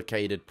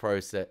complicated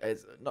process.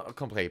 It's not a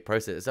complicated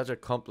process. It's such a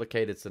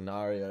complicated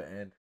scenario,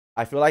 and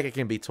I feel like it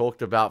can be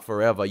talked about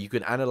forever. You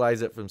can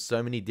analyze it from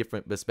so many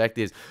different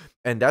perspectives,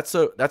 and that's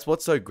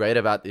what's so great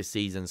about this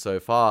season so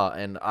far.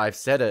 And I've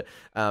said it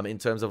in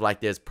terms of like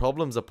there's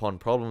problems upon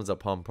problems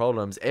upon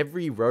problems.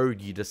 Every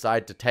road you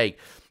decide to take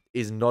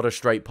is not a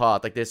straight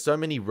path. Like there's so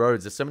many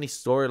roads, there's so many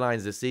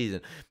storylines this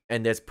season,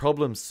 and there's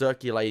problems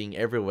circulating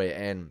everywhere.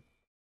 And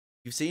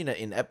you've seen it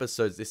in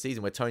episodes this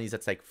season where Tony's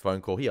had to take phone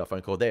call here,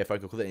 phone call there,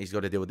 and he's got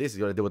to deal with this, he's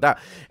got to deal with that.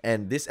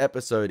 And this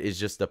episode is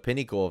just the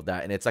pinnacle of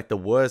that. And it's like the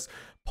worst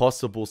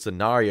possible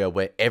scenario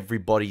where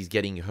everybody's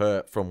getting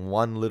hurt from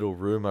one little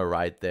rumor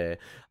right there.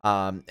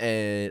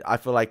 And I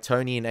feel like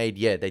Tony and Aid,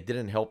 yeah, they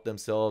didn't help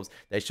themselves.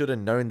 They should have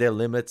known their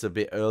limits a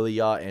bit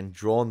earlier and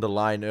drawn the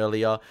line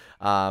earlier.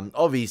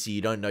 Obviously,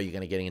 you don't know you're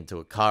going to get into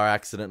a car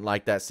accident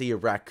like that. See a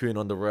raccoon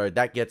on the road,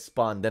 that gets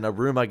spun. Then a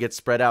rumor gets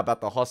spread out about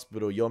the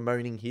hospital. You're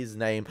moaning his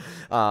name.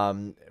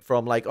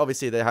 From like,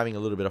 obviously, they're having a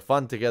little bit of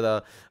fun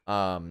together.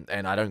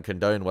 And I don't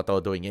condone what they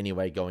were doing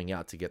anyway, going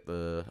out to get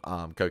the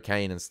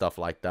cocaine and stuff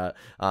like that.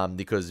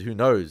 Because who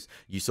knows?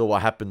 You saw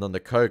what happened on the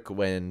coke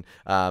when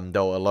they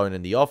were alone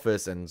in the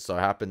office, and and so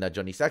happened that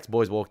Johnny Sack's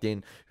boys walked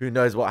in. Who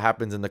knows what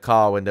happens in the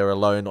car when they're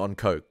alone on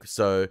coke?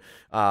 So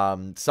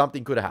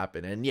something could have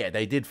happened, and yeah,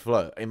 they did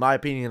flirt. In my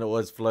opinion, it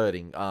was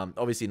flirting.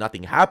 Obviously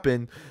nothing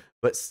happened,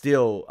 but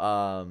still,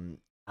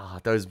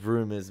 those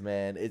rumors,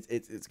 man,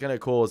 it's gonna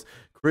cause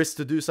Chris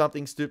to do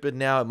something stupid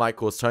now. It might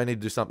cause Tony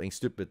to do something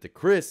stupid to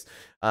Chris.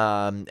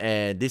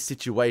 And this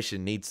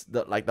situation needs,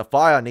 the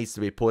fire needs to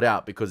be put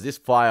out, because this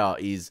fire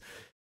is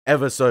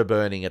ever so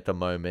burning at the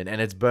moment, and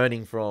it's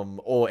burning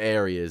from all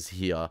areas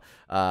here.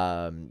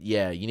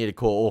 Yeah, you need to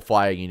call all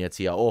fire units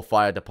here, all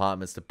fire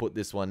departments, to put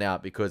this one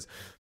out, because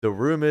the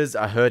rumors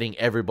are hurting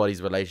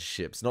everybody's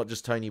relationships. Not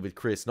just Tony with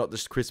Chris, not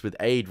just Chris with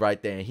Aid right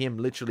there. Him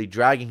literally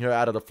dragging her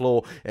out of the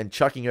floor and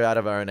chucking her out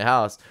of her own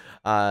house.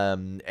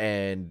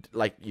 And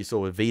like you saw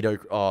with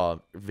Vito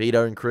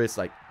and Chris,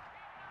 like,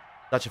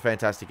 such a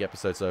fantastic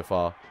episode so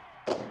far.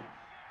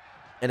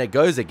 And it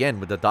goes again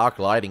with the dark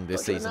lighting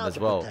this season as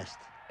well.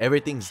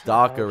 Everything's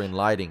darker in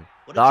lighting,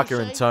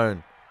 darker in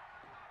tone.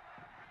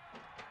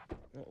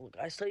 Look,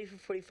 I saw you for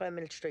 45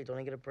 minutes straight. Don't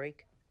I get a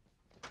break?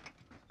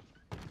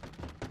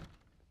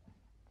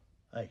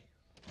 Hey.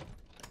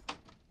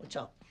 What's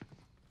up?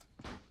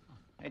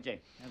 Hey,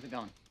 Jay. How's it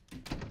going?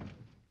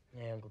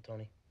 Hey, Uncle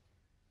Tony.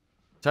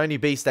 Tony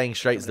B staying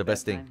straight is the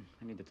best thing.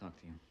 I need to talk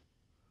to you.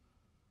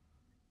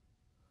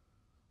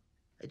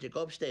 Hey, Jay,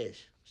 go upstairs.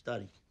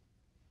 Study.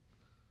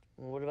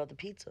 Well, what about the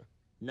pizza?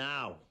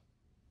 Now.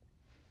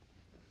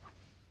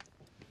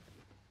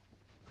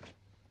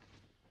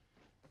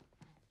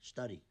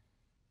 Study.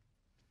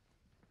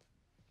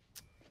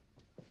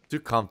 Too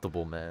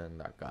comfortable, man,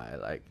 that guy.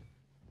 Like,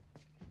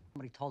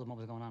 Somebody told him what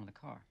was going on in the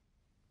car.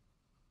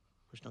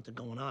 There's nothing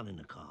going on in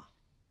the car.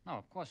 No,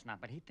 of course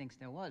not, but he thinks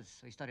there was.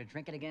 So he started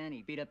drinking again,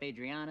 he beat up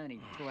Adriana, and he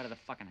threw her out of the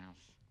fucking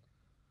house.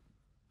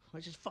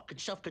 Where's his fucking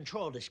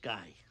self-control, this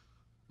guy?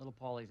 Little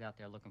Paulie's out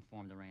there looking for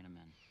him to rein him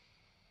in.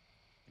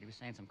 But he was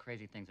saying some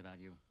crazy things about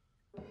you.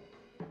 Oh,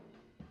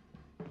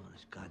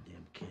 this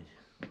goddamn kid.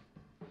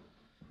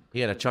 he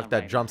gonna chuck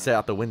that drum set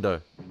out the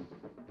window.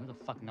 Who the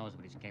fuck knows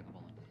what he's capable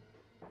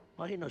of?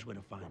 Well, he knows where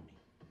to find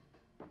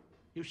me.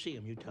 You see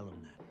him, you tell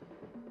him that.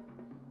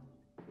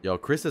 Yo,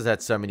 Chris has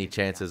had so many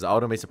chances. I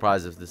wouldn't be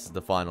surprised if this is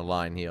the final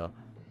line here.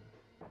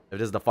 If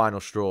this is the final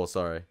straw,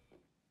 sorry.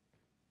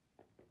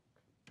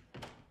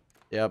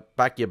 Yep,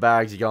 pack your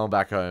bags, you're going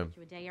back home.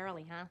 You a day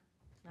early, huh?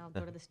 I'll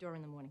go to the store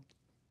in the morning.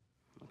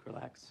 Look,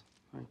 relax.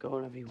 All right, go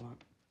whatever you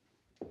want.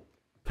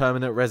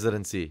 Permanent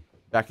residency.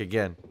 Back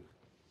again.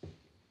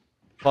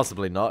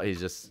 Possibly not. He's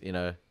just, you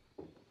know,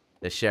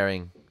 they're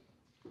sharing.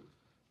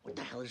 What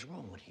the hell is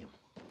wrong with him?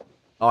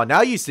 Oh,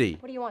 now you see.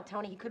 What do you want,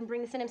 Tony? He couldn't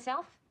bring this in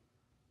himself?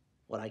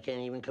 What, I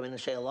can't even come in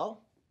and say hello?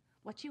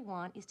 What you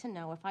want is to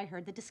know if I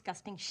heard the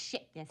disgusting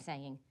shit they're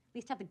saying. At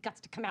least have the guts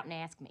to come out and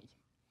ask me.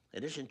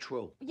 It isn't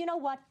true. You know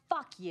what?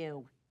 Fuck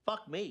you.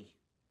 Fuck me.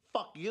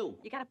 Fuck you.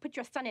 You gotta put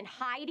your son in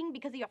hiding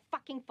because of your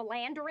fucking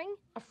philandering?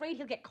 Afraid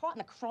he'll get caught in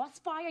the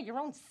crossfire, your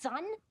own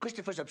son?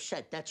 Christopher's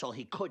upset, that's all.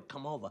 He could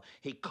come over.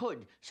 He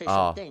could say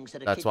Oh, some things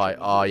that a that's kid why.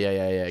 shouldn't Oh, do. yeah.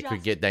 It could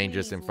Just get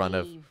dangerous please in front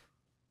of leave.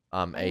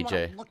 I don't wanna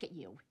AJ. look at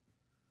you.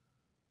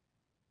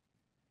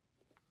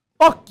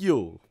 Fuck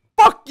you.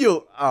 Fuck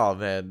you. Oh,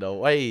 man, the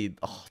way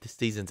this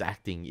season's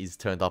acting is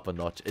turned up a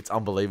notch. It's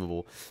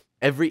unbelievable.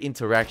 Every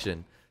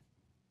interaction.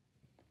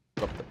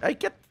 Hey,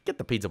 get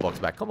the pizza box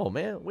back. Come on,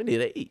 man. We need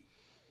to eat.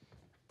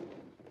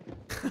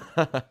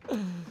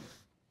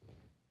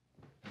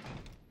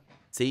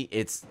 See,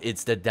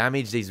 it's the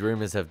damage these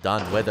rumors have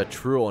done, whether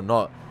true or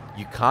not.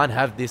 You can't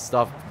have this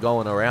stuff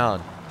going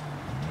around.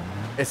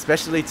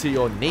 Especially to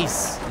your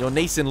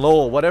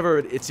niece-in-law, whatever.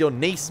 It's your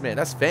niece, man.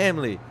 That's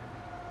family.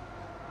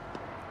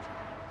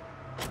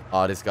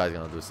 Oh, this guy's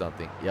gonna do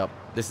something. Yep.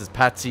 This is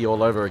Patsy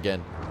all over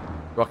again.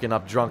 Rocking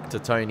up drunk to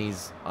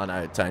Tony's. Oh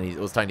no, it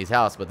was Tony's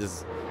house, but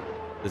this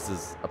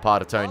is a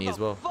part of Tony as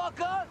well.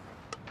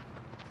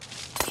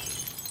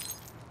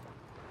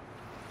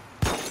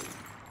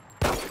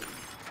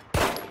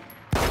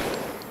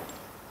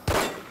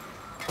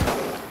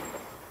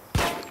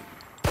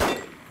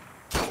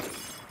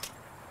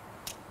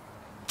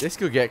 This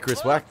could get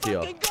Chris whacked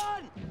here.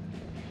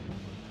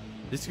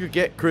 This could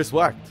get Chris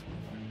whacked.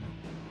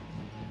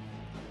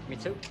 Me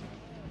too.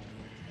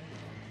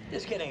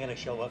 This kid ain't gonna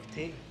show up,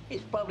 T.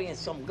 He's probably in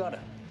some gutter.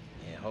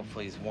 Yeah,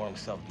 hopefully he's worn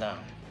himself down.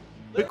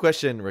 Quick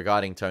question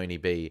regarding Tony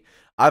B.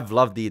 I've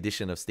loved the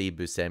addition of Steve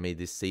Buscemi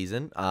this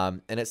season,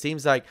 and it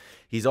seems like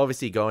he's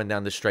obviously going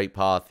down the straight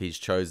path he's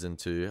chosen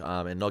to,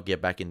 and not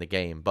get back in the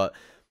game. But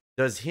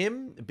does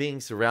him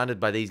being surrounded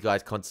by these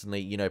guys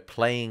constantly, you know,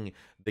 playing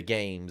the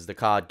games, the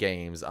card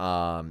games,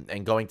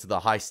 and going to the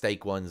high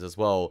stake ones as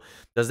well,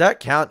 does that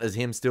count as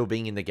him still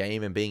being in the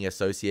game and being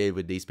associated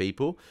with these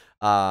people?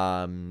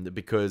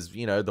 Because,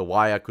 you know, the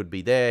wire could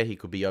be there, he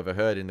could be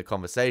overheard in the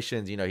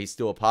conversations, you know, he's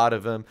still a part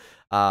of them,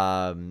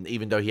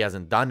 even though he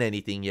hasn't done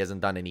anything, he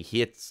hasn't done any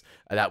hits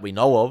that we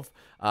know of.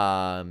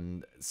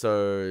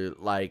 So,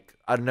 like,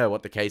 I don't know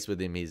what the case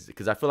with him is,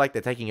 because I feel like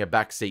they're taking a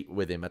back seat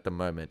with him at the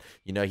moment.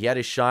 You know, he had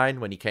his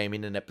shine when he came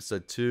in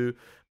episode 2.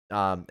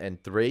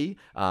 and 3,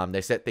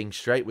 they set things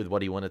straight with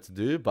what he wanted to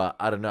do. But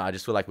I don't know. I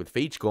just feel like with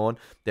Feach gone,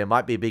 there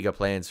might be bigger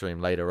plans for him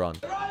later on.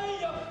 He's got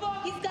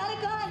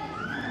a gun!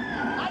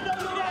 I know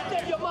you're out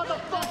there, you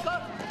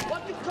motherfucker! Why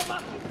don't you come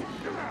up?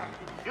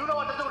 You know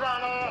what to do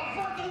down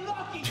there! Fucking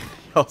lucky!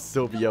 Oh,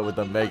 Silvio with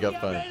the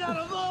megaphone.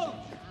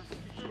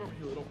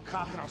 You little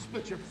cock, and I'll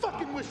split your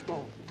fucking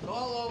wishbone. It's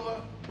all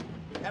over.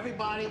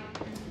 Everybody,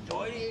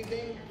 enjoy the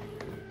evening.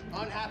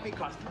 Unhappy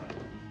customer.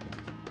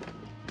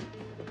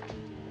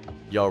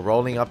 Yo,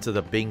 rolling up to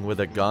the Bing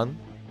with a gun.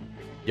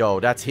 Yo,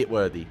 that's hit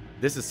worthy.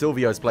 This is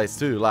Silvio's place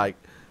too, like.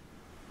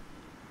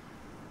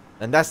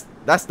 And that's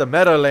the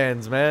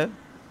Meadowlands, man.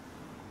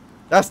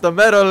 That's the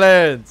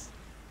Meadowlands.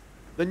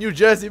 The New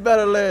Jersey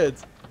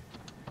Meadowlands.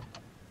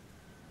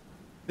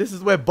 This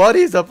is where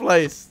buddies are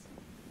placed.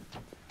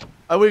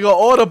 And we got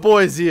all the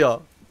boys here.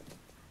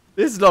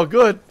 This is not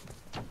good.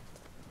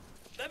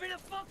 Let me the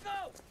fuck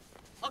go!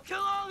 I'll kill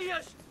all of you!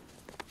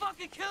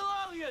 Fucking kill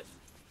all of you!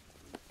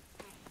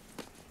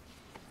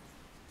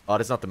 Oh,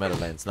 that's not the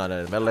Meadowlands. No,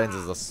 the Meadowlands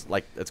is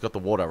like, it's got the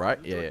water, right?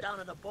 Yeah, yeah. Down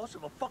to the boss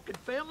of a fucking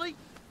family?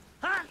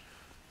 Huh?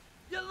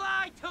 You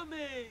lied to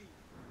me!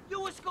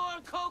 You were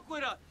scoring coke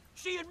with her!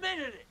 She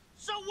admitted it!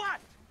 So what?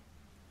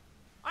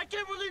 I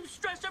can relieve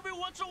stress every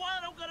once in a while.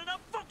 I don't got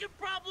enough fucking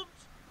problems.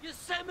 You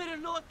sent me to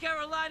North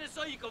Carolina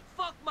so you can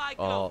fuck my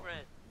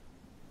girlfriend.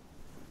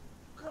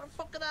 What kind of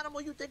fucking animal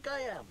you think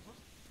I am?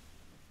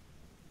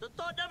 The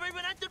thought never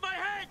even entered my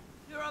head.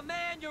 You're a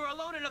man. You're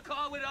alone in a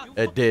car with her. You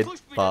It did,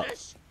 pushed me but to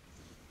this.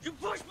 You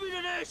pushed me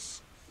to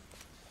this.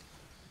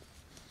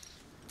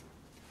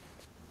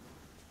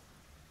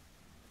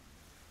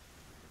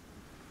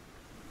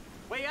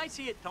 Way I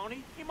see it,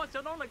 Tony, he must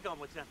have known the gun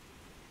was empty.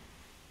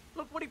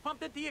 Look what he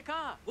pumped into your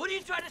car. What are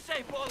you trying to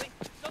say, Paulie?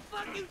 The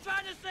fuck you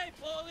trying to say,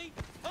 Paulie?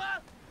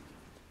 Huh?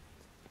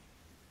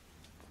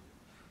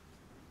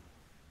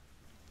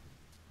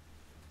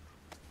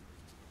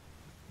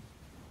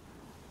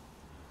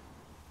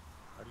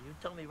 Or do you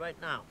tell me right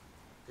now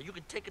that you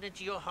can take it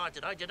into your heart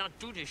that I did not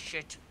do this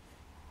shit?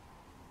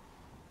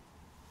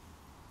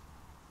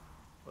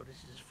 Well, this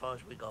is as far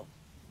as we go.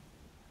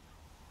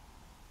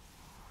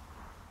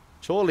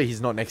 Surely he's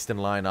not next in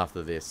line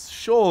after this.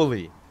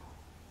 Surely.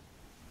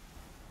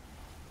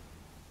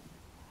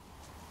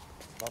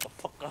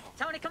 Motherfucker.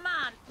 Tony, come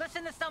on.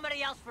 Listen to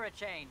somebody else for a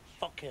change.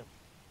 Fuck him.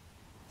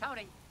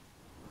 Tony,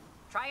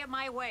 try it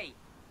my way.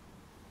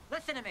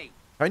 Listen to me.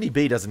 Tony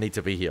B doesn't need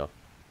to be here.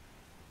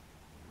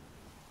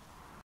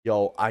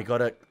 Yo, I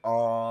gotta,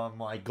 oh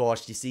my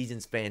gosh, this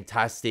season's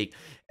fantastic.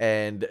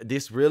 And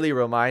this really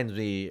reminds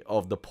me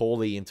of the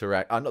Paulie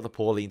not the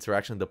Paulie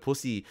interaction, the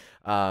Pussy,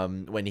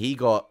 when he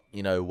got,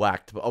 you know,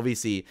 whacked. But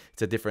obviously,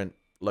 it's a different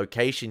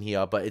location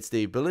here, but it's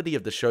the ability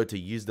of the show to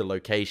use the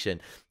location,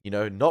 you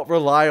know, not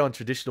rely on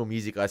traditional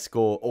music or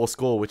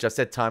score, which I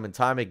said time and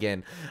time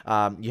again.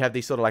 You have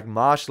these sort of like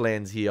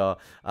marshlands here,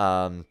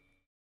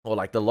 or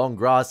like the long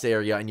grass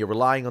area, and you're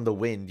relying on the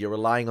wind, you're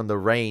relying on the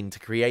rain to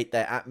create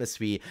that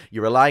atmosphere,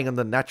 you're relying on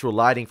the natural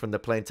lighting from the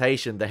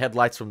plantation, the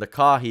headlights from the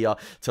car here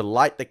to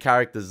light the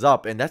characters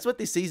up. And that's what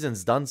this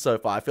season's done so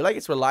far. I feel like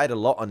it's relied a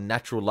lot on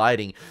natural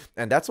lighting,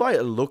 and that's why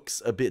it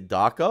looks a bit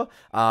darker,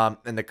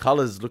 and the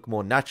colors look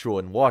more natural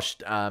and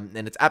washed, and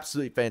it's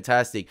absolutely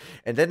fantastic.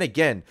 And then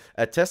again,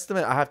 a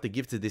testament I have to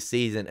give to this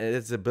season is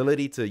its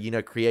ability to, you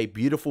know, create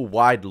beautiful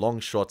wide long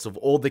shots of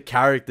all the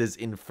characters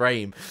in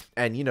frame,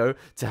 and, you know,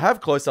 to have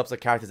close ups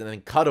of characters and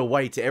then cut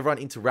away to everyone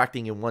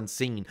interacting in one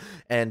scene.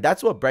 And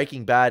that's what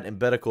Breaking Bad and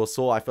Better Call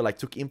Saul, I feel like,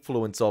 took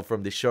influence of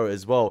from this show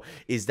as well,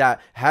 is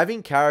that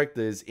having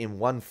characters in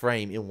one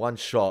frame, in one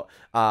shot,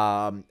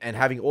 and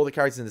having all the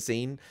characters in the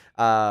scene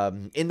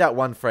in that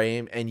one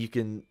frame, and you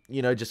can,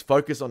 you know, just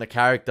focus on a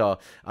character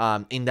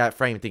in that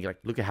frame and think like,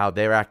 look at how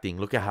they're acting,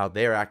 look at how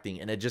they're acting,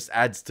 and it just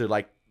adds to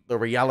like the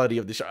reality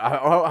of the show,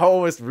 how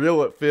almost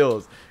real it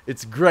feels.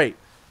 It's great.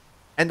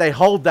 And they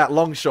hold that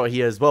long shot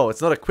here as well.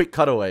 It's not a quick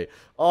cutaway.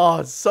 Oh,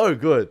 it's so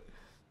good.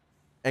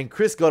 And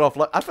Chris got off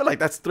like, I feel like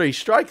that's 3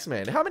 strikes,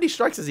 man. How many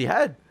strikes has he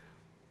had?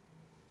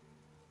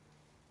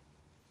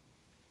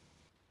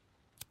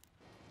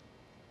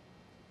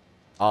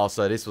 Oh,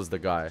 so this was the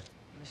guy.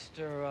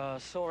 Mr.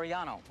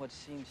 Soriano, what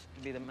seems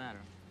to be the matter?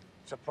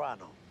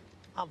 Soprano.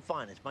 I'm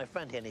fine. It's my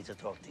friend here needs to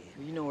talk to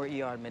you. You know where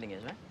ER admitting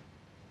is, right?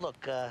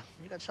 Look,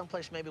 you got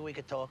someplace maybe we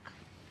could talk?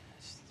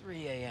 It's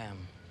 3 a.m.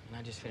 and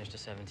I just finished a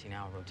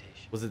 17-hour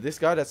rotation. Was it this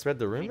guy that spread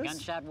the Any rumors?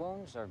 gunshot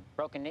wounds or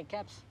broken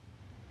kneecaps?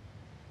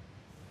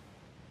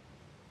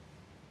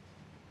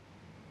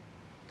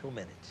 2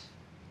 minutes.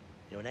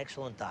 You're an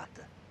excellent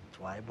doctor. That's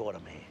why I brought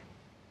him here.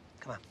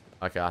 Come on.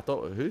 Okay, I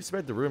thought, who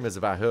spread the rumors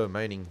about her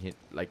moaning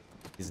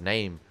his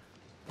name?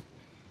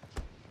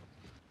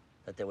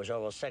 That there was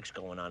oral sex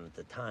going on at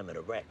the time of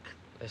the wreck.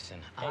 Listen,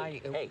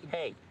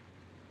 Hey.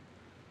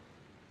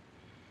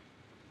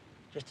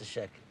 Just a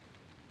second.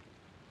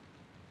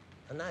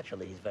 And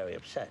naturally, he's very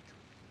upset.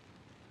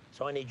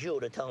 So I need you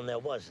to tell him there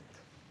wasn't.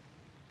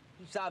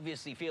 He's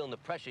obviously feeling the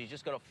pressure. He's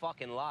just gonna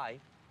fucking lie.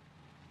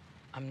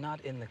 I'm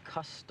not in the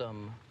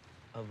custom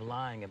of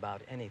lying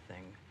about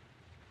anything.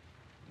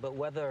 But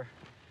whether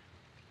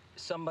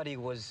somebody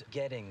was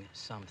getting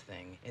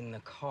something in the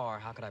car,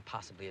 how could I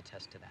possibly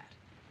attest to that?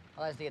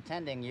 Well, as the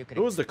attending, you could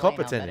Who was the explain cop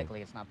how attending?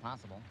 medically it's not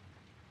possible.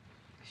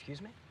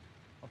 Excuse me?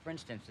 Well, for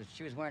instance, if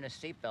she was wearing a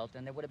seatbelt,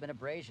 then there would have been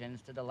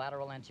abrasions to the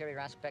lateral anterior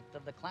aspect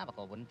of the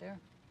clavicle, wouldn't there?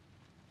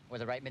 Or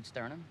the right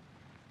mid-sternum?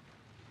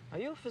 Are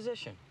you a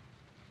physician?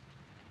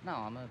 No,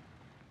 I'm a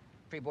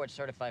pre-board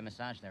certified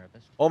massage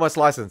therapist. Almost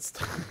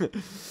licensed.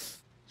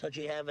 So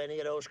do you have any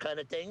of those kind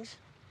of things?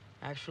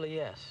 Actually,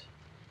 yes.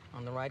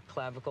 On the right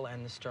clavicle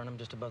and the sternum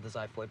just above the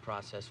xiphoid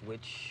process,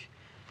 which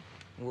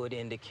would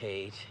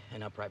indicate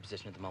an upright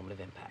position at the moment of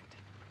impact.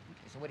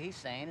 Okay, so what he's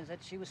saying is that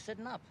she was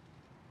sitting up.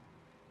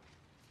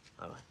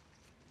 All right.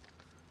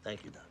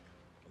 Thank you, Doc.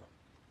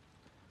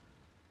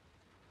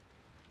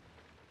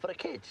 For the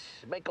kids,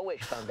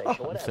 Make-A-Wish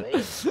Foundation, whatever.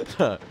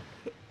 Yeah.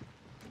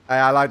 Hey,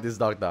 I like this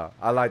doctor.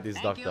 I like this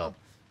doctor.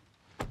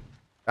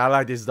 I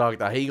like this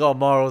doctor. He got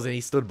morals and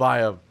he stood by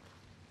him.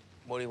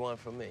 What do you want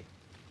from me?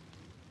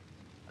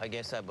 I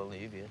guess I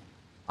believe you.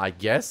 I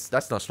guess?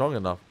 That's not strong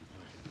enough.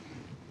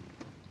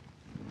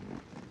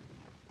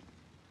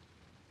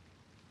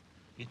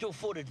 You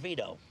two-footed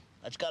Vito.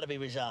 That's got to be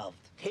resolved.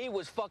 He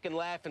was fucking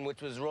laughing,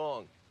 which was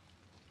wrong.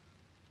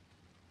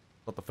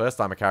 Not the first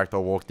time a character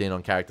walked in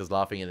on characters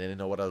laughing and they didn't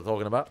know what I was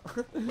talking about.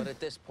 But at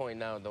this point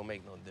now, it don't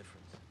make no difference.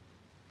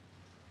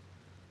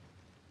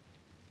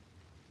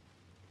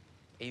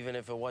 Even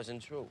if it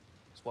wasn't true.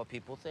 It's what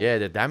people think. Yeah,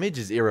 the damage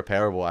is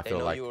irreparable, I They feel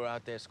know like. you were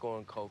out there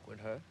scoring coke with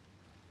her.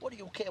 What do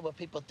you care what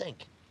people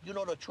think? You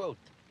know the truth.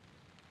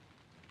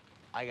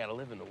 I gotta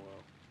live in the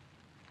world.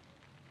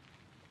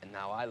 And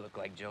now I look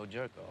like Joe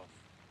Jerkoff.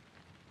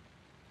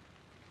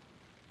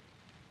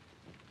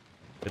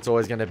 It's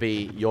always going to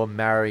be, you're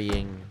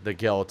marrying the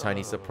girl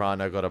Tony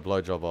Soprano got a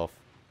blowjob off.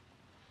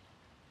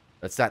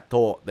 That's that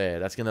thought there.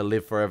 That's going to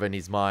live forever in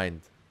his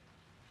mind.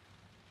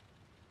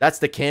 That's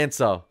the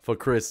cancer for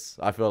Chris,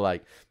 I feel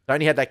like.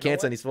 Tony had that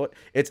cancer in his foot.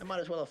 I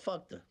might as well have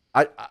fucked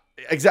her.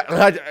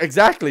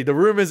 Exactly. The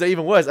rumors are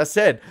even worse. I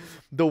said,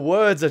 the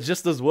words are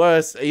just as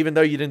worse, even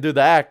though you didn't do the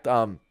act.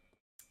 And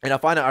I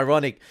find it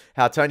ironic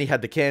how Tony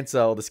had the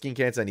cancer or the skin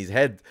cancer in his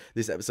head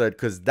this episode,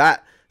 because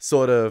that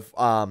sort of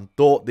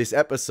thought this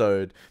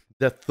episode,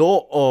 the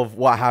thought of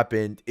what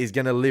happened is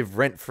going to live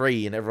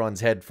rent-free in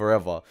everyone's head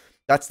forever.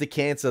 That's the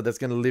cancer that's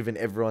going to live in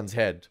everyone's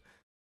head.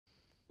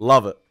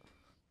 Love it.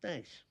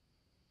 Thanks.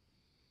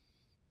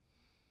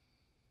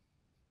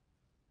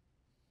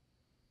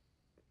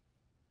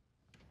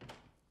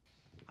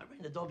 I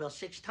rang the doorbell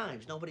 6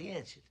 times. Nobody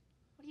answered.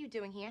 What are you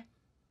doing here?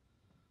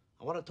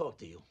 I want to talk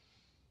to you.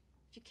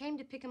 If you came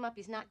to pick him up,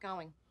 he's not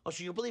going. Oh,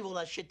 so you believe all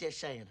that shit they're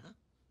saying, huh?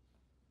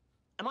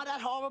 Am I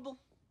that horrible?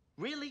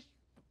 Really?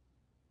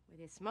 Where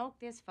there's smoke,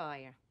 there's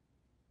fire.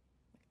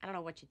 I don't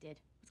know what you did.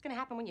 What's gonna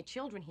happen when your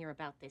children hear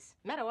about this?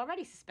 Meadow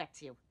already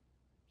suspects you.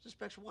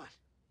 Suspects what?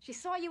 She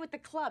saw you at the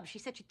club. She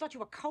said she thought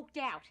you were coked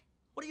out.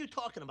 What are you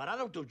talking about? I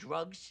don't do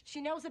drugs.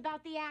 She knows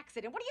about the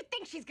accident. What do you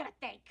think she's gonna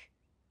think?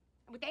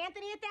 And with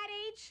Anthony at that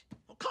age?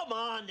 Oh, come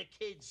on, the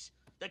kids.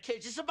 The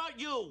kids, it's about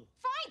you.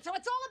 Fine, so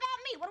it's all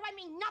about me. What do I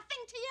mean,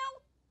 nothing to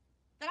you?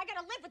 That I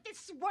gotta live with this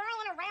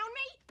swirling around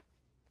me?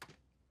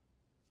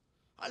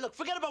 Look,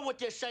 forget about what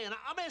they're saying.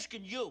 I'm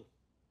asking you.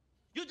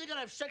 You think I'd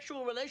have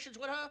sexual relations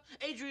with her?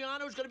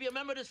 Adriana, who's gonna be a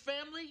member of this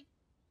family?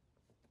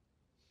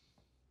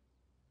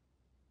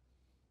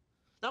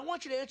 Now, I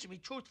want you to answer me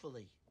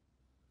truthfully.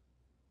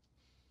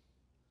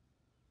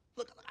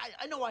 Look,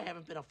 I know I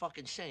haven't been a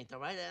fucking saint, all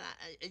right?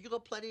 And you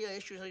got plenty of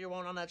issues of your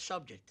own on that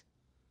subject.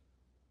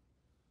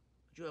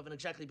 But you haven't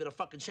exactly been a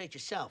fucking saint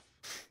yourself.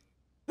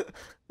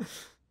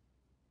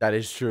 That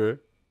is true.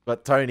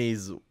 But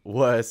Tony's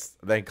worse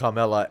than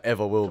Carmella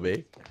ever will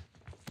be.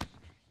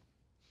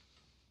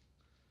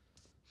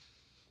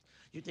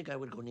 You think I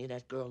would go near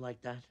that girl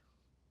like that?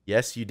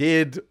 Yes, you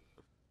did.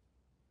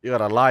 You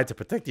gotta lie to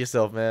protect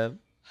yourself, man.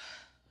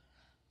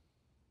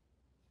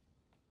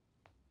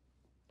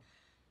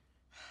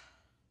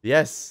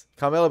 Yes,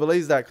 Carmella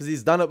believes that because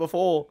he's done it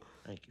before.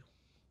 Thank you.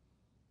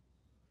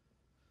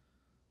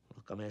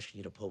 Look, I'm asking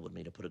you to pull with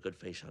me to put a good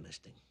face on this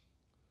thing.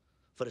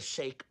 For the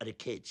sake of the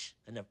kids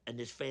and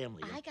this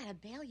family. I gotta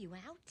bail you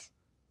out?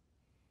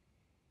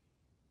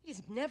 It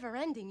is never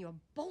ending your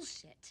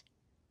bullshit.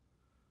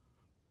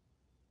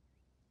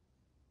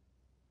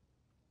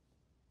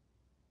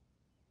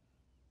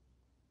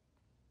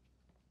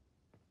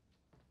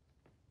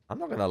 I'm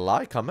not gonna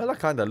lie, Carmella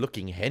kind of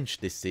looking hench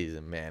this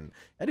season, man.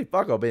 Eddie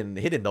Parker been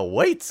hitting the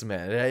weights,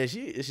 man.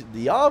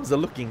 The arms are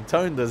looking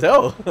toned as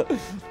hell.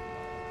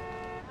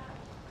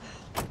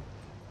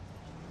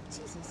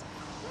 Jesus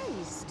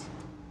Christ.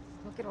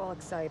 Don't get all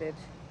excited.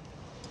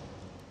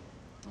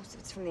 Most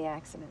of it's from the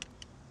accident.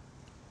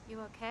 You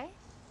okay?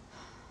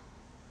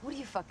 What do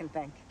you fucking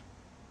think?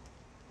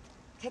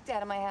 Kicked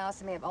out of my house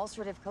and may have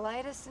ulcerative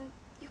colitis, and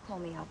you call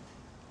me up.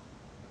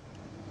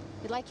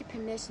 We'd like your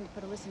permission to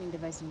put a listening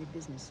device in your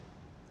business.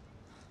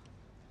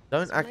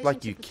 Don't act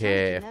like you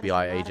care,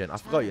 FBI agent. I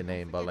forgot your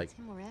name, but like...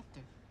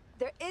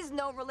 There is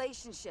no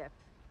relationship.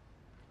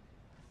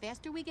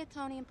 faster we get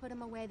Tony and put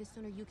him away, the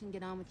sooner you can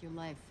get on with your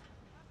life.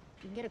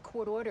 You can get a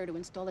court order to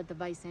install a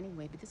device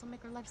anyway, but this will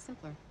make her life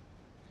simpler.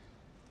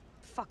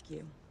 Fuck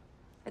you.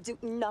 I do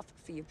enough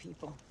for you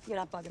people. You're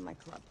not bugging my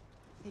club.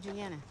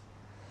 Adriana,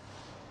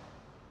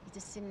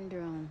 he's a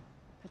syndrome,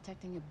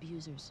 protecting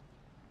abusers.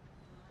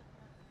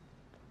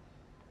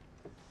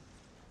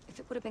 If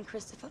it would have been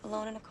Christopher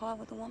alone in a car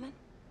with a woman,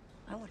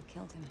 I would have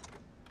killed him.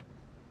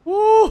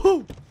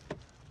 Woo!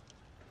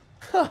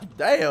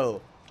 Damn.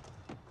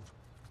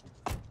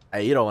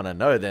 Hey, you don't want to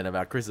know then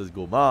about Chris's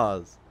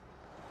gourmets.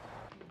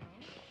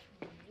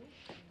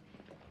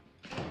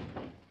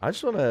 I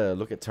just want to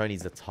look at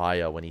Tony's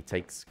attire when he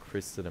takes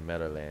Chris to the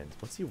Meadowlands.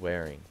 What's he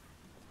wearing?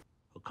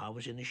 Her car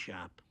was in the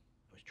shop.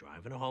 I was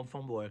driving her home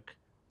from work.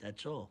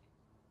 That's all.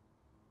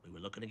 We were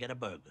looking to get a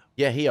burger.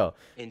 Yeah, here.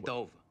 In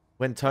Dover.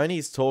 When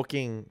Tony's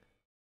talking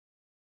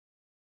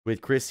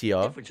with Chris here,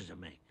 What difference does it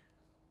make?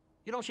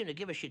 You don't seem to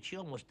give a shit. She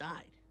almost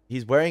died.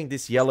 he's wearing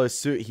this yellow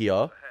suit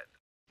here.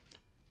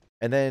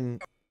 And then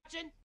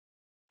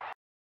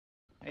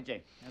Hey,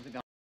 Jay. How's it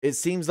going? it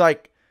seems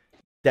like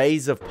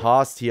days have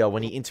passed here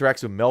when he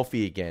interacts with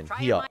Melfi again.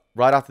 Here,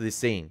 right after this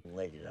scene.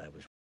 Lady that I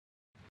was.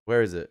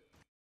 Where is it?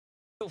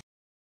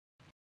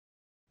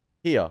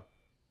 Here.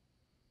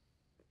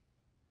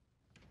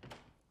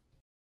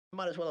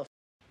 Might as well have.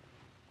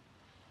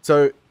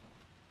 So,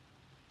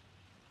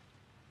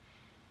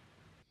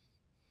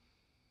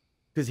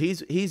 because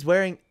he's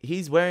wearing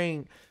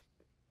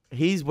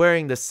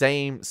the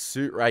same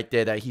suit right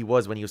there that he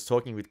was when he was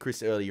talking with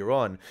Chris earlier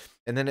on,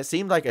 and then it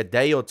seemed like a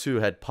day or two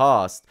had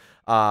passed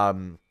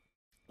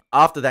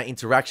after that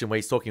interaction where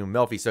he's talking with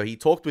Melfi. So he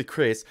talked with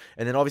Chris,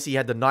 and then obviously he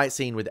had the night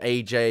scene with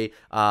AJ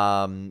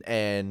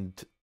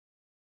and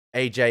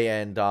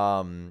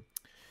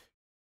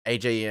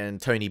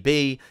Tony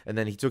B, and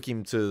then he took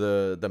him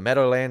to the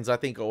Meadowlands, I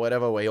think, or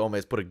whatever, where he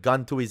almost put a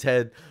gun to his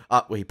head.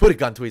 He put a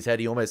gun to his head.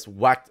 He almost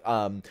whacked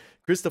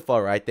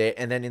Christopher right there.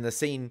 And then in the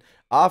scene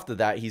after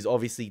that, he's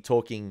obviously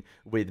talking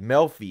with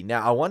Melfi.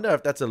 Now, I wonder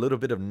if that's a little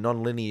bit of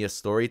non-linear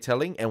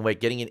storytelling, and we're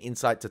getting an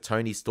insight to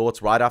Tony's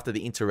thoughts right after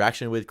the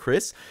interaction with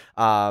Chris.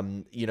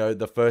 You know,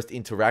 the first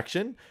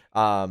interaction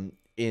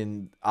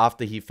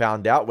after he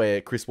found out,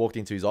 where Chris walked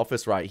into his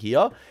office right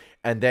here.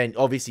 And then,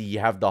 obviously, you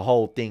have the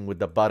whole thing with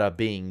the Bada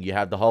Bing. You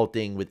have the whole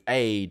thing with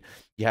Aid.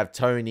 You have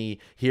Tony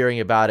hearing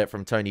about it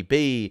from Tony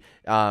B.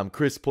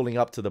 Chris pulling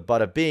up to the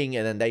Bada Bing.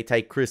 And then they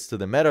take Chris to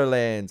the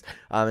Meadowlands.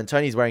 And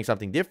Tony's wearing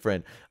something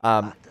different.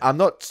 I'm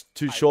not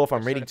too sure if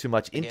I'm reading too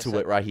much into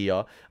it right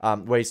here.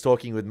 Where he's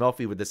talking with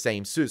Melfi with the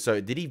same suit.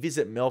 So, did he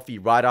visit Melfi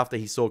right after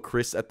he saw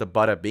Chris at the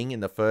Bada Bing in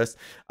the first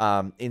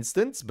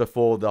instance,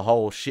 before the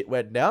whole shit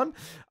went down?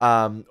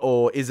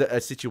 Or is it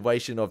a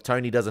situation of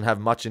Tony doesn't have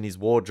much in his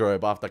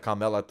wardrobe after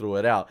Carmela threw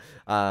it out?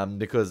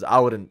 Because I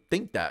wouldn't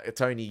think that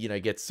Tony,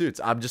 gets suits.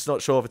 I'm just not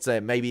sure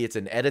if maybe it's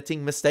an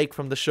editing mistake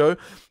from the show,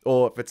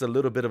 or if it's a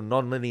little bit of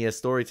non-linear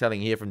storytelling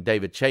here from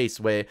David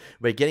Chase, where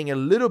we're getting a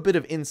little bit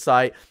of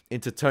insight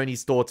into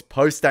Tony's thoughts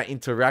post that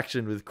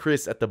interaction with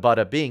Chris at the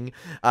Bada Bing,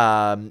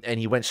 and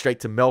he went straight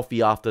to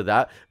Melfi after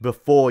that,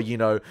 before,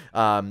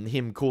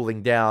 him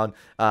cooling down,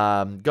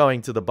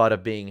 going to the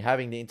Bada Bing,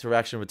 having the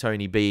interaction with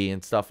Tony B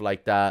and stuff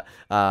like that,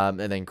 and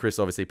then Chris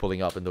obviously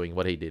pulling up and doing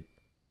what he did.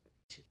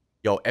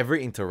 Yo,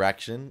 every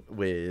interaction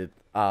with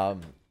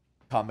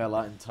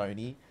Carmela and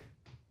Tony,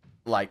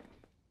 like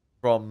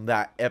from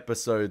that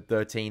episode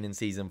 13 in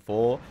season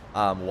 4,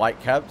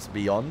 Whitecaps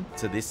Beyond,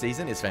 to this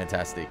season, is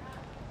fantastic.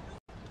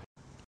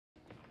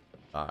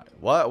 Alright,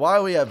 why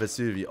are we at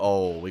Vesuvio?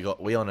 Oh,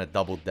 we on a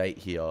double date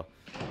here.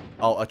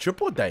 Oh, a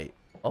triple date.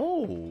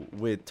 Oh,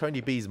 with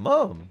Tony B's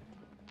mom.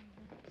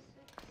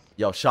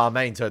 Yo,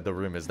 Charmaine's heard the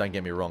rumors, don't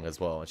get me wrong as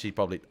well. And she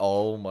probably,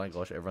 oh my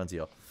gosh, everyone's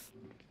here.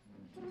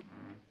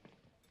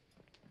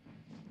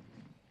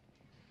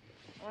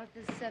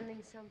 Arthur's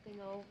sending something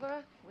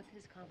over with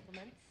his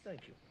compliments.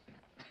 Thank you.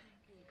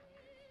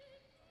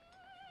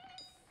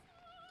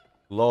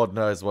 Lord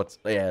knows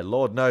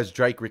Lord knows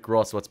Drake, Rick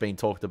Ross, what's being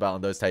talked about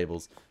on those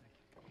tables.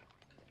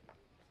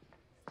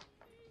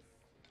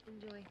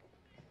 Enjoy.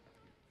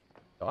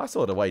 Oh, I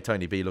saw the way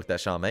Tony B looked at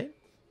Charmaine.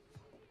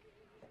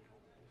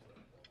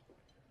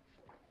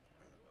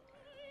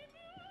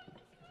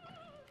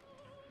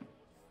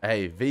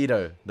 Hey,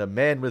 Vito, the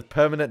man with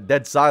permanent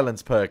dead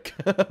silence perk.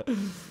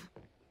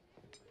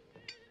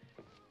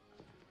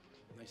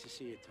 Nice to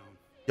see you, Tom.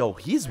 Yo,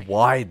 he's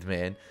wide,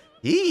 man.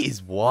 He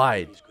is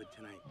wide. He's good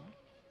tonight.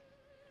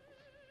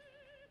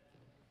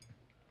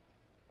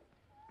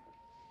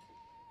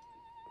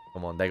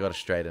 Come on, they got to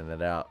straighten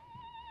it out.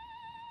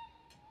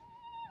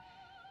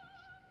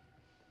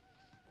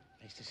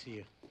 Nice to see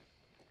you.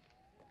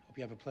 Hope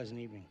you have a pleasant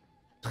evening.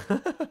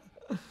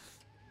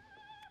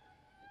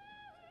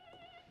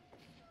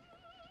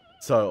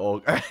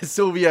 So,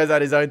 Silvio's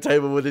at his own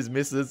table with his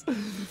missus.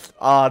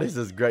 Ah, this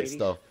is great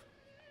stuff.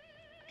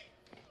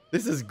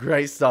 This is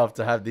great stuff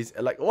to have this.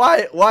 Like,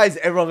 why is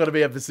everyone going to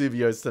be at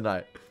Vesuvio's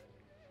tonight?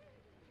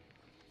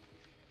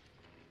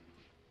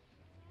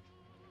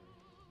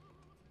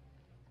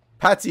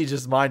 Patsy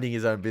just minding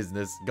his own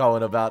business,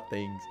 going about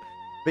things.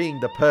 being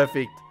the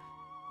perfect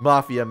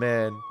mafia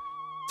man.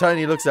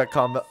 Tony looks at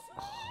Carmel.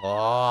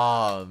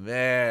 Oh,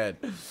 man.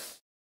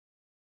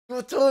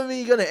 You're telling me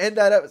you're going to end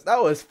that episode?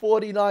 That was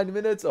 49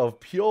 minutes of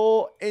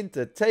pure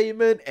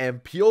entertainment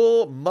and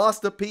pure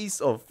masterpiece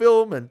of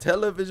film and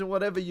television,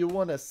 whatever you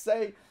want to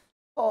say.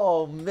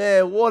 Oh,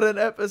 man, what an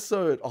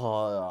episode. Oh,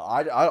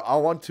 I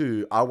want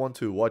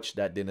to watch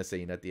that dinner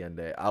scene at the end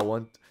there. I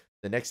want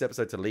the next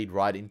episode to lead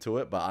right into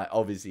it, but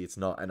obviously it's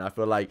not. And I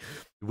feel like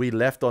we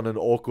left on an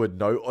awkward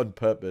note on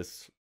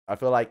purpose. I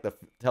feel like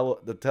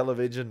the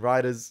television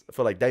writers, I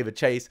feel like David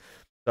Chase,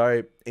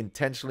 sorry,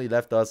 intentionally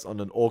left us on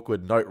an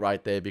awkward note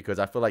right there, because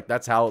I feel like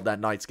that's how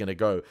that night's going to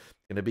go.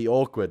 It's going to be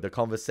awkward. The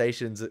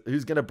conversations,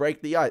 who's going to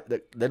break the ice?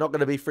 They're not going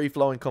to be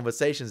free-flowing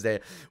conversations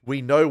there.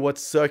 We know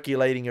what's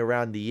circulating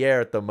around the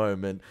air at the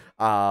moment,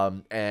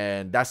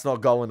 and that's not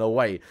going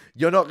away.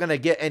 You're not going to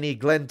get any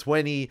Glen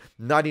 20,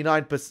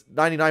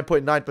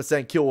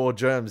 99.9% cure all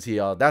germs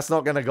here. That's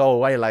not going to go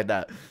away like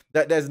that.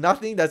 There's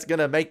nothing that's going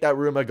to make that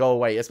rumor go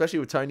away, especially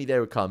with Tony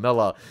there with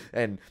Carmela.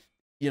 And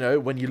you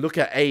know, when you look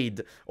at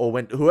Aid, or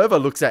when whoever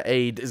looks at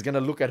Aid is going to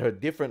look at her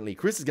differently.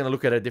 Chris is going to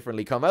look at her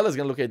differently. Carmela's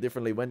going to look at it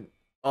differently.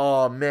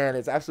 Oh, man,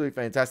 it's absolutely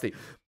fantastic.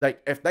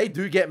 Like, if they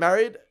do get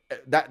married,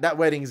 that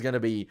wedding is going to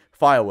be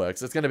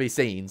fireworks. It's going to be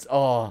scenes.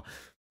 Oh,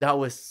 that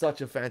was such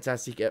a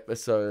fantastic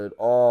episode.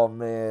 Oh,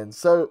 man.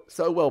 So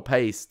well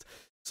paced.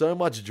 So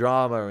much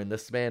drama in the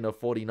span of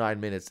 49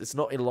 minutes. It's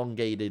not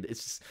elongated.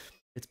 It's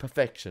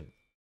perfection.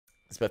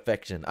 It's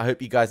perfection. I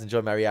hope you guys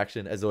enjoyed my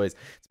reaction. As always,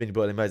 it's been your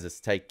boy Elie Moses.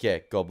 Take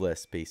care. God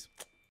bless. Peace.